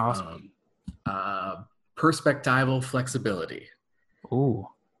 Awesome. Perspectival flexibility. Ooh.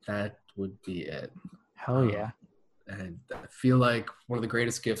 That would be it. Hell yeah. And I feel like one of the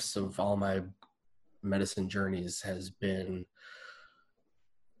greatest gifts of all my medicine journeys has been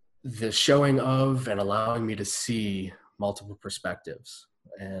the showing of and allowing me to see multiple perspectives,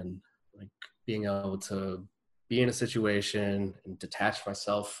 and like being able to be in a situation and detach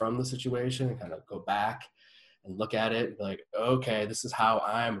myself from the situation and kind of go back and look at it and be like, okay, this is how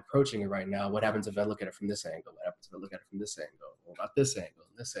I'm approaching it right now. What happens if I look at it from this angle? What happens if I look at it from this angle? What about this angle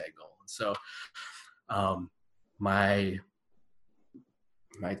and this angle? And so my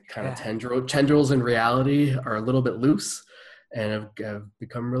kind of tendrils in reality are a little bit loose and have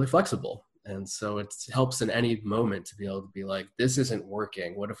become really flexible. And so it helps in any moment to be able to be like, this isn't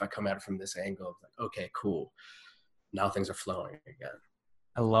working. What if I come at it from this angle? Like, okay, cool. Now things are flowing again.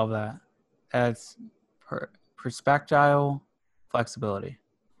 I love that. That's perspective flexibility.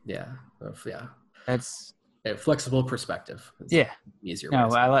 Yeah. That's a flexible perspective. It's easier. No,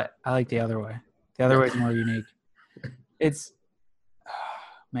 I like the other way. The other way is more unique. It's,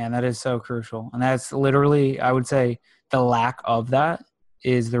 man, that is so crucial. And that's literally, I would say, the lack of that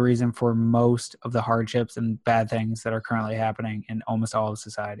is the reason for most of the hardships and bad things that are currently happening in almost all of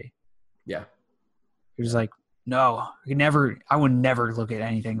society. Yeah. You're just like, no, I would never look at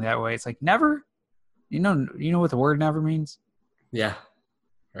anything that way. It's like, never? You know what the word never means? Yeah.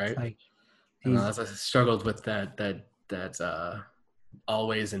 Right. Like, I struggled with that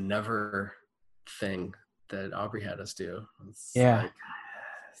always and never thing that Aubrey had us do. It's like,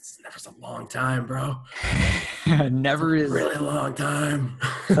 it's never's a long time, bro. Never is really a long time.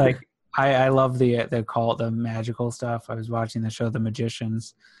 Like I love the magical stuff. I was watching the show The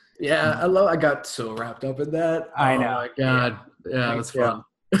Magicians. Yeah, I got so wrapped up in that. I know. Oh my god. Yeah, it was fun.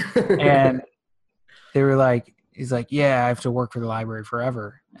 And they were like, he's like, yeah, I have to work for the library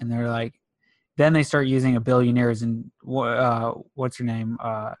forever. And they're like, then they start using a billionaires and what's her name?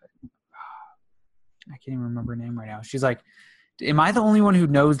 I can't even remember her name right now. She's like, am I the only one who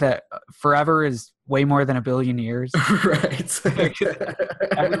knows that forever is way more than a billion years? Right.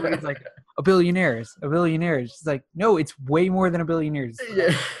 Everybody's like, a billion years. It's like, no, it's way more than a billion years.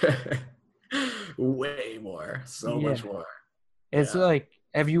 Yeah. Way more. So much more. It's like,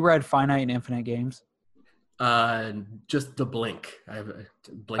 have you read Finite and Infinite Games? Just the Blink. I have a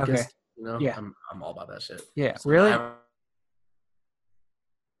Blinkist. Okay. Yeah. I'm all about that shit. Yeah. So really?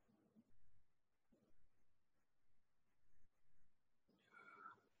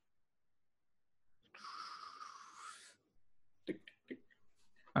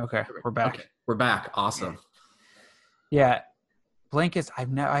 Okay, we're back. Okay, we're back. Awesome. Yeah, Blinkist.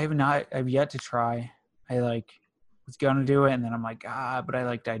 I've yet to try. I was gonna do it, and then I'm like, but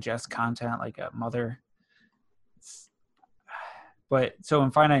I digest content like a mother. But so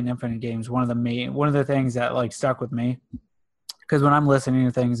in Finite and Infinite Games, one of the things that stuck with me, because when I'm listening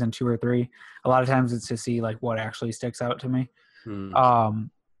to things in 2 or 3, a lot of times it's to see what actually sticks out to me. And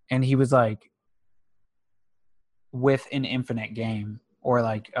he was like, with an infinite game. Or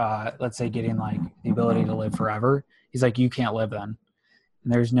let's say getting the ability to live forever. He's like, you can't live then.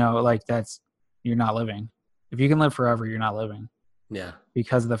 And there's no you're not living. If you can live forever, you're not living. Yeah.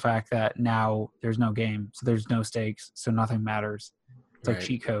 Because of the fact that now there's no game, so there's no stakes, so nothing matters. It's like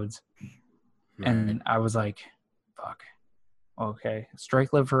cheat codes. Right. And I was like, fuck. Okay.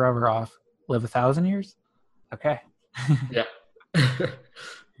 Strike live forever off. Live 1,000 years? Okay. Yeah.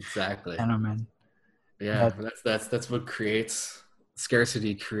 Exactly. And I'm in. Yeah. That's what creates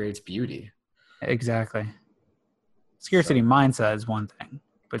scarcity creates beauty. Exactly. Scarcity mindset is one thing,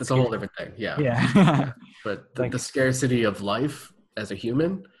 but that's a whole different thing. Yeah. Yeah. But the scarcity of life as a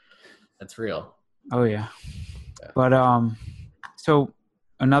human, that's real. Oh yeah. But so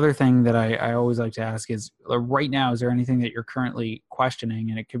another thing that I always like to ask is, right now, is there anything that you're currently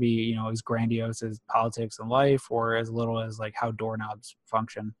questioning? And it could be, you know, as grandiose as politics and life, or as little as like how doorknobs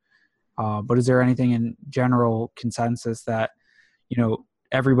function. But is there anything in general consensus that, you know,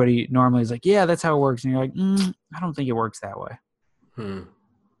 everybody normally is like, yeah, that's how it works, and you're like, I don't think it works that way?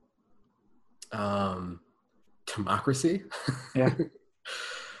 Democracy. Yeah.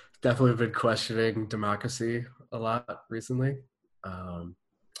 Definitely been questioning democracy a lot recently. I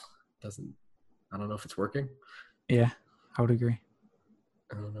don't know if it's working. Yeah, I would agree.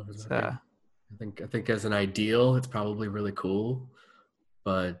 I don't know if it's working. I think as an ideal, it's probably really cool,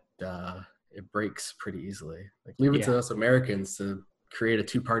 but it breaks pretty easily. Like, leave it to us Americans to create a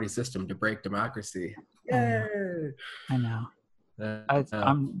two-party system to break democracy. Yay! I know.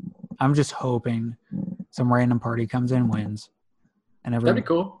 I'm just hoping some random party comes in, wins, and everyone, that'd be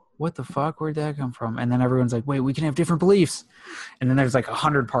cool. What the fuck? Where'd that come from? And then everyone's like, wait, we can have different beliefs. And then there's like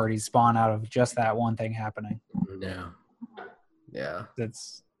 100 parties spawn out of just that one thing happening. Yeah.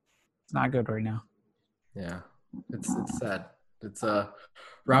 It's not good right now. Yeah. It's sad. It's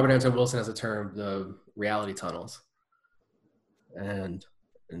Robert Anton Wilson has a term, the reality tunnels. And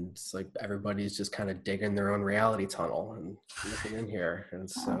it's like everybody's just kind of digging their own reality tunnel and looking in here. And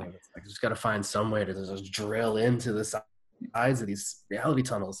so it's like, just got to find some way to just drill into the sides of these reality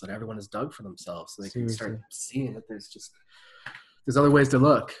tunnels that everyone has dug for themselves, so they can start seeing that there's other ways to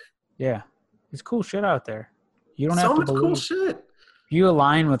look. Yeah, there's cool shit out there. You don't have to believe. So much cool shit. If you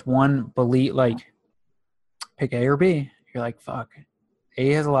align with one belief, like pick A or B, you're like, fuck,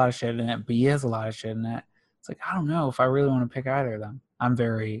 A has a lot of shit in it, B has a lot of shit in it. It's like, I don't know if I really want to pick either of them.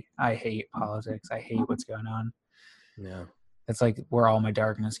 I hate politics. I hate what's going on. Yeah. It's like where all my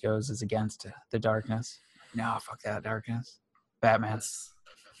darkness goes is against the darkness. No, fuck that darkness. Batman. It's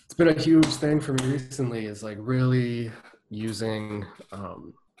been a huge thing for me recently, is like really using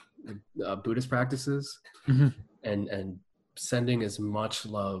Buddhist practices and sending as much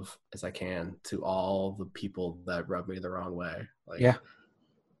love as I can to all the people that rub me the wrong way. Like,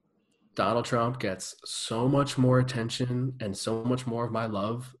 Donald Trump gets so much more attention and so much more of my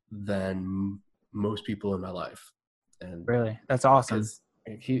love than most people in my life. And really, that's awesome.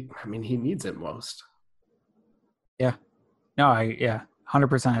 He needs it most. Yeah. No,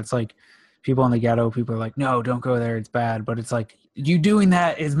 100%. It's like people in the ghetto, people are like, no, don't go there, it's bad. But it's like, you doing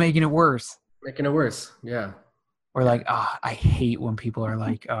that is making it worse. Yeah. Or like, I hate when people are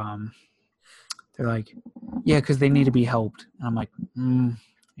like, they're like, yeah, because they need to be helped. And I'm like,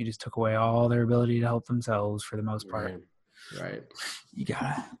 you just took away all their ability to help themselves for the most part. Right. You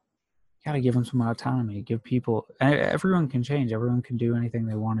gotta give them some autonomy. Give people, everyone can change. Everyone can do anything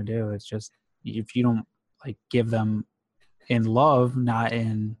they want to do. It's just, if you don't like give them in love, not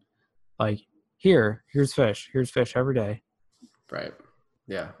in like, here's fish every day. Right.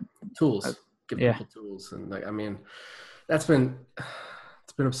 Yeah. Tools. Give people tools. And like, I mean, it's been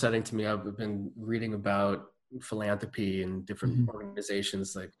upsetting to me. I've been reading about philanthropy and different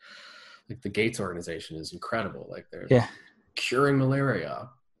organizations, like the Gates organization is incredible. Like they're curing malaria.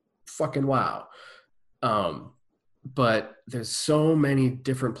 Fucking wow. But there's so many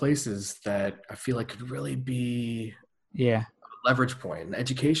different places that I feel like could really be a leverage point. And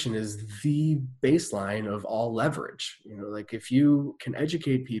education is the baseline of all leverage. You know, like if you can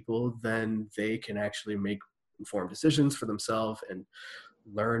educate people, then they can actually make informed decisions for themselves and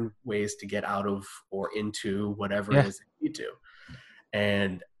learn ways to get out of or into whatever it is they need to.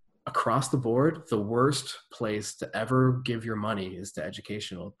 And across the board, the worst place to ever give your money is to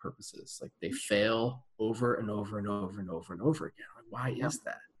educational purposes. Like they fail over and over and over and over and over again. Like, why is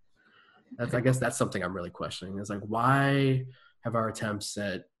that? I guess that's something I'm really questioning. Is like, why have our attempts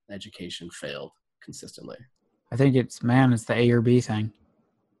at education failed consistently? I think it's the A or B thing.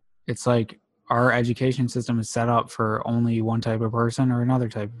 It's like our education system is set up for only one type of person or another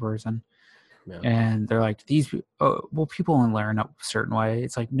type of person. Yeah. And they're like, people only learn a certain way.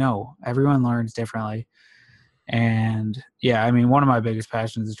 It's like, no, everyone learns differently. And I mean, one of my biggest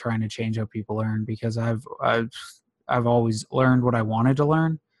passions is trying to change how people learn, because I've always learned what I wanted to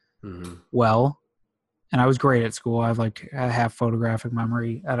learn well. And I was great at school. I have like a half photographic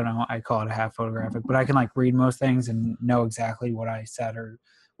memory. I don't know. I call it a half photographic, but I can like read most things and know exactly what I said or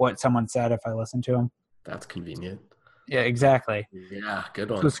what someone said if I listen to them. That's convenient. Yeah, exactly. Yeah,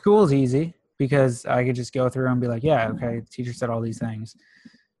 good one. So school's easy because I could just go through and be like, yeah, okay, the teacher said all these things.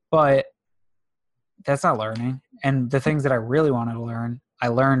 But that's not learning. And the things that I really wanted to learn, I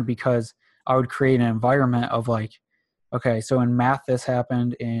learned because I would create an environment of like okay, so in math this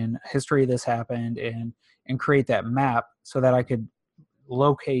happened, in history this happened, and create that map so that I could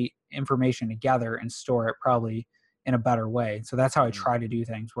locate information together and store it probably in a better way. So that's how I try to do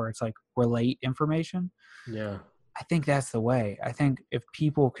things, where it's like relate information. Yeah. I think that's the way. I think if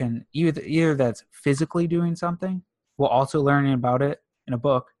people can either that's physically doing something while also learning about it in a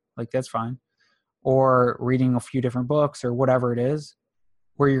book, like that's fine, or reading a few different books or whatever it is,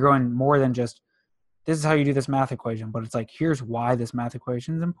 where you're going more than just, this is how you do this math equation, but it's like, here's why this math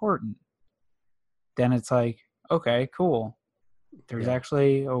equation is important. Then it's like, okay, cool. There's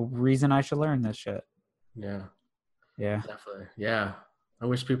actually a reason I should learn this shit. Yeah. Yeah. Definitely. Yeah. I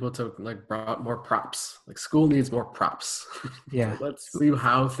wish people took brought more props. Like school needs more props. Yeah. Let's see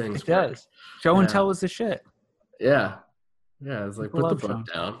how things it work. Does. Show and tell is the shit. Yeah. Yeah. It's like, people put the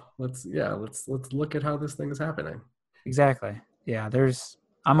book down. Let's look at how this thing is happening. Exactly. Yeah.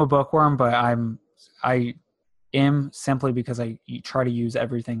 I'm a bookworm, but I am simply because I try to use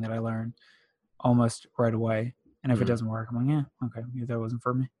everything that I learn almost right away. And if it doesn't work, I'm like, yeah, okay, maybe that wasn't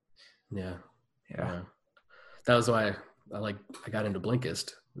for me. Yeah. That was why I got into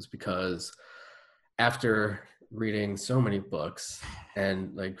Blinkist, was because after reading so many books,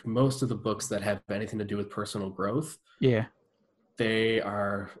 and like most of the books that have anything to do with personal growth, they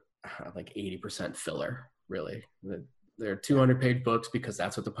are like 80% filler, really. They're 200-page books because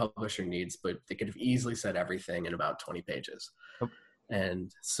that's what the publisher needs, but they could have easily said everything in about 20 pages. Yep.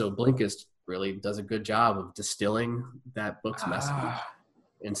 And so Blinkist really does a good job of distilling that book's message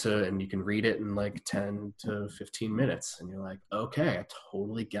and you can read it in like 10 to 15 minutes, and you're like, okay, I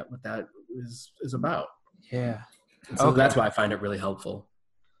totally get what that is about. Yeah. So that's why I find it really helpful.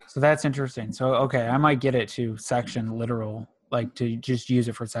 So that's interesting. So, okay, I might get it to section literal, like to just use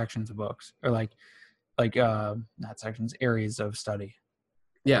it for sections of books, or like not sections, areas of study.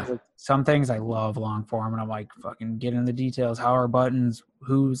 Yeah. Like some things I love long form, and I'm like, fucking get in the details. How are buttons?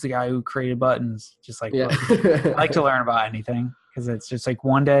 Who's the guy who created buttons? Just like, I like to learn about anything, because it's just like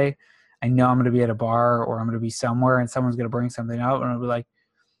one day I know I'm going to be at a bar or I'm going to be somewhere and someone's going to bring something out, and I'll be like,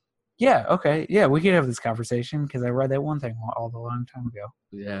 yeah, okay, yeah, we can have this conversation because I read that one thing all the long time ago.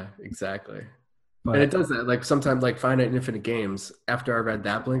 Yeah, exactly. But, and it does that. Like sometimes, like Finite and Infinite Games, after I read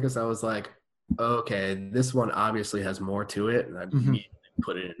that Blinkist, I was like, okay, this one obviously has more to it, and I immediately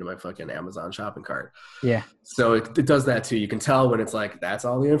put it into my fucking Amazon shopping cart. Yeah. So it does that too. You can tell when it's like, that's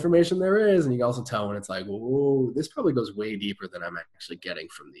all the information there is, and you can also tell when it's like, whoa, this probably goes way deeper than I'm actually getting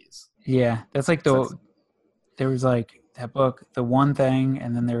from these. Yeah, that's like there was like that book, The One Thing,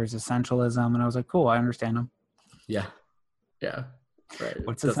 and then there was Essentialism, and I was like, cool, I understand them. Yeah. Yeah. Right.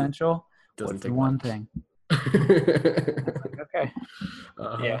 What's essential? What's the one thing? Okay.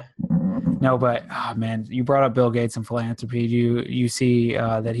 Yeah. No, but man, you brought up Bill Gates and philanthropy. Do you see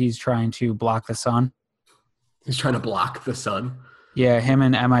that he's trying to block the sun? He's trying to block the sun? Yeah, him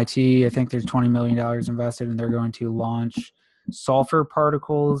and MIT, I think there's $20 million invested, and they're going to launch sulfur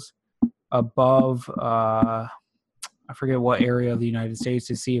particles above, I forget what area of the United States,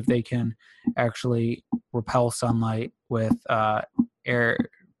 to see if they can actually repel sunlight with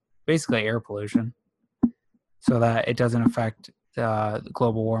basically air pollution, so that it doesn't affect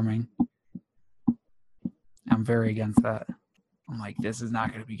global warming. I'm very against that. I'm like, this is not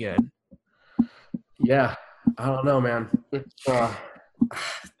going to be good. Yeah, I don't know, man. These are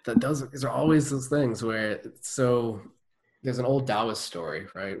always those things where, so there's an old Taoist story,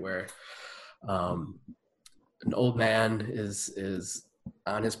 right, where an old man is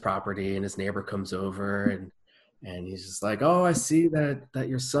on his property and his neighbor comes over and he's just like, oh, I see that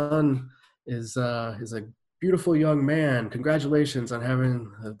your son is a beautiful young man. Congratulations on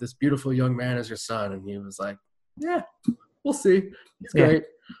having this beautiful young man as your son. And he was like, yeah, we'll see. He's great.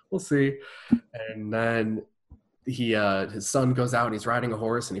 We'll see. And then his son goes out and he's riding a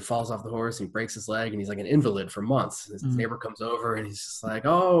horse and he falls off the horse and he breaks his leg and he's like an invalid for months. His neighbor comes over and he's just like,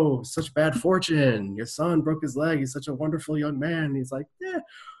 oh, such bad fortune. Your son broke his leg. He's such a wonderful young man. And he's like, yeah,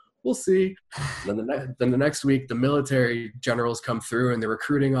 we'll see. Then the next week, the military generals come through and they're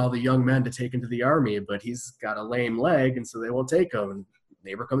recruiting all the young men to take into the army, but he's got a lame leg and so they won't take him. And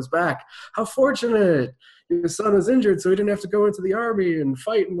neighbor comes back. How fortunate. Your son was injured so he didn't have to go into the army and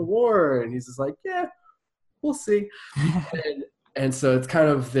fight in the war. And he's just like, yeah, we'll see. and so it's kind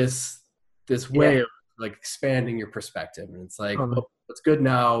of this way of like expanding your perspective. And it's like, what's good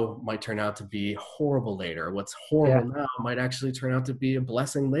now might turn out to be horrible later. What's horrible now might actually turn out to be a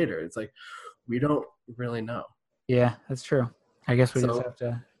blessing later. It's like, we don't really know. Yeah, that's true. I guess we just have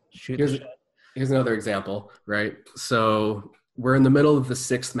to shoot the shit. Here's another example, right? So we're in the middle of the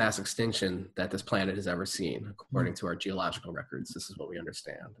 6th mass extinction that this planet has ever seen, according to our geological records. This is what we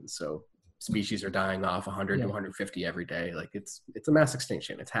understand. And so species are dying off 100 to 150 every day. Like it's a mass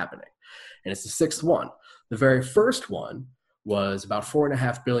extinction. It's happening. And it's the sixth one. The very first one was about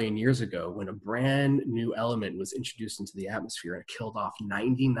 4.5 billion years ago when a brand new element was introduced into the atmosphere and it killed off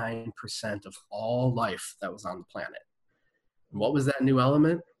 99% of all life that was on the planet. And what was that new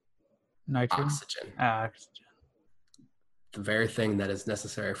element? Nitrogen. Oxygen. Oxygen. The very thing that is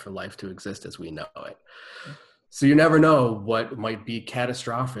necessary for life to exist as we know it. So you never know what might be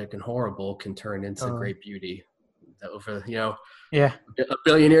catastrophic and horrible can turn into great beauty over, a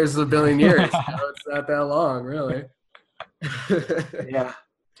billion years is a billion years. It's not that long, really. Yeah.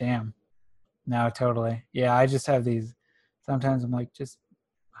 Damn. No, totally. Yeah. I just have these, sometimes I'm like,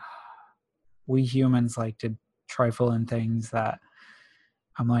 we humans like to trifle in things that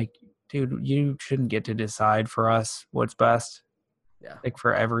I'm like, dude, you shouldn't get to decide for us what's best. Yeah. Like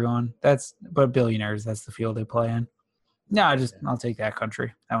for everyone. But billionaires, that's the field they play in. No, I'll take that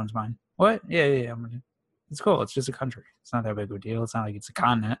country. That one's mine. What? Yeah. It's cool. It's just a country. It's not that big of a deal. It's not like it's a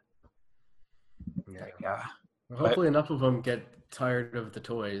continent. Yeah. Hopefully enough of them get tired of the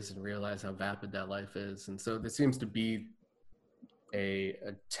toys and realize how vapid that life is. And so there seems to be a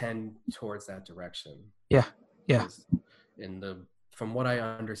tend towards that direction. Yeah. From what I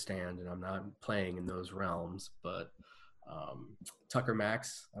understand, and I'm not playing in those realms, but Tucker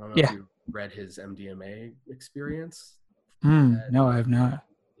Max, I don't know if you read his MDMA experience. No, I have not.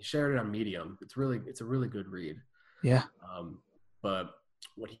 He shared it on Medium. It's a really good read. Yeah. But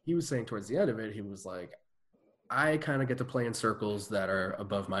what he was saying towards the end of it, he was like, I kind of get to play in circles that are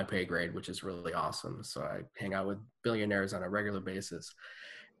above my pay grade, which is really awesome. So I hang out with billionaires on a regular basis.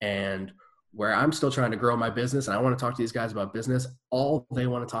 And where I'm still trying to grow my business and I want to talk to these guys about business, all they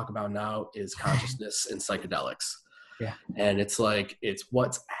want to talk about now is consciousness and psychedelics. Yeah. And it's like, it's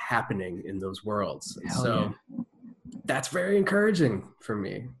what's happening in those worlds. And that's very encouraging for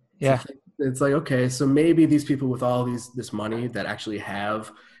me. Yeah. It's like, okay, so maybe these people with all this money that actually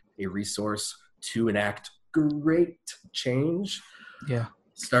have a resource to enact great change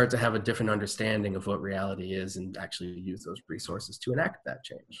start to have a different understanding of what reality is and actually use those resources to enact that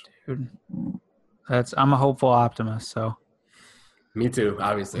change. Dude, I'm a hopeful optimist, so. Me too,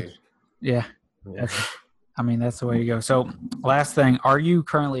 obviously. Yeah. That's the way to go. So last thing, are you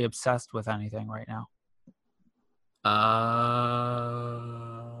currently obsessed with anything right now?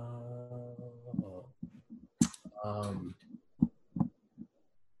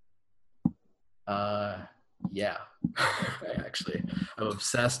 Yeah. Actually, I'm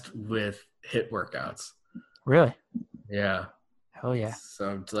obsessed with HIIT workouts. Really? Yeah. Hell yeah.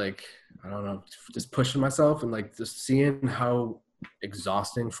 So it's like, I don't know, just pushing myself and like just seeing how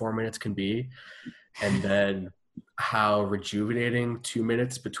exhausting 4 minutes can be, and then how rejuvenating 2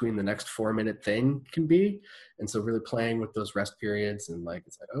 minutes between the next 4 minute thing can be. And so really playing with those rest periods and like,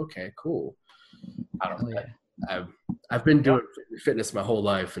 it's like, okay, cool. I don't know. Yeah. I've been doing fitness my whole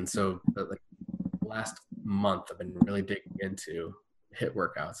life. And so like last month I've been really digging into HIIT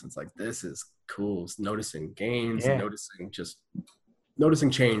workouts. It's like, this is cool. It's noticing gains,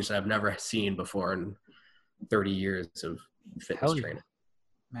 noticing change that I've never seen before in 30 years of fitness training.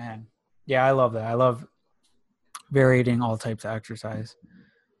 Man. Yeah, I love that. I love varying all types of exercise,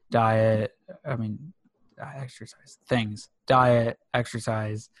 diet. Exercise things, diet,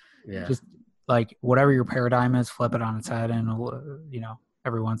 exercise. Yeah. Just like whatever your paradigm is, flip it on its head, and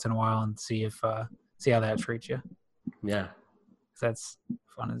every once in a while, and see how that treats you. Yeah, that's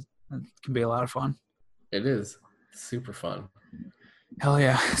fun. It can be a lot of fun. It is super fun. Hell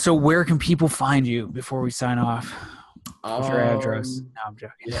yeah! So where can people find you before we sign off? What's your address? No, I'm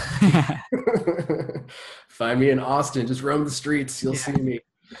joking. Yeah. Find me in Austin. Just roam the streets. You'll see me.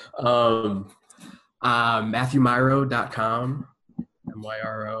 MatthewMyro.com.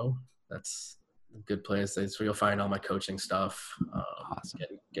 MYRO. That's a good place. That's where you'll find all my coaching stuff. Awesome.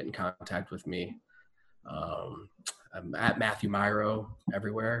 Get in contact with me. I'm at Matthew Myro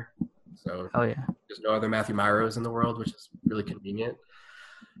everywhere. So there's no other Matthew Myros in the world, which is really convenient.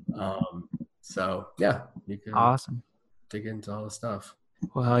 So yeah, you can dig into all the stuff.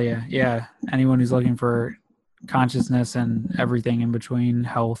 Well, hell yeah. Yeah. Anyone who's looking for consciousness and everything in between,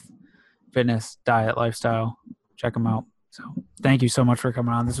 health, fitness, diet, lifestyle, check them out. So thank you so much for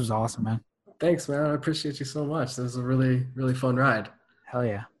coming on. This was awesome, man. Thanks, man. I appreciate you so much. This was a really, really fun ride. Hell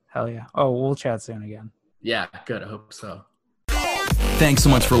yeah. Hell yeah. Oh, we'll chat soon again. Yeah, good. I hope so. Thanks so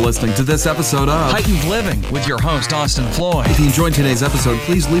much for listening to this episode of Heightened Living with your host, Austin Floyd. If you enjoyed today's episode,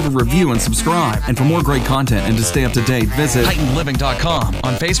 please leave a review and subscribe. And for more great content and to stay up to date, visit HeightenedLiving.com,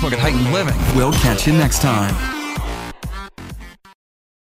 on Facebook at Heightened Living. We'll catch you next time.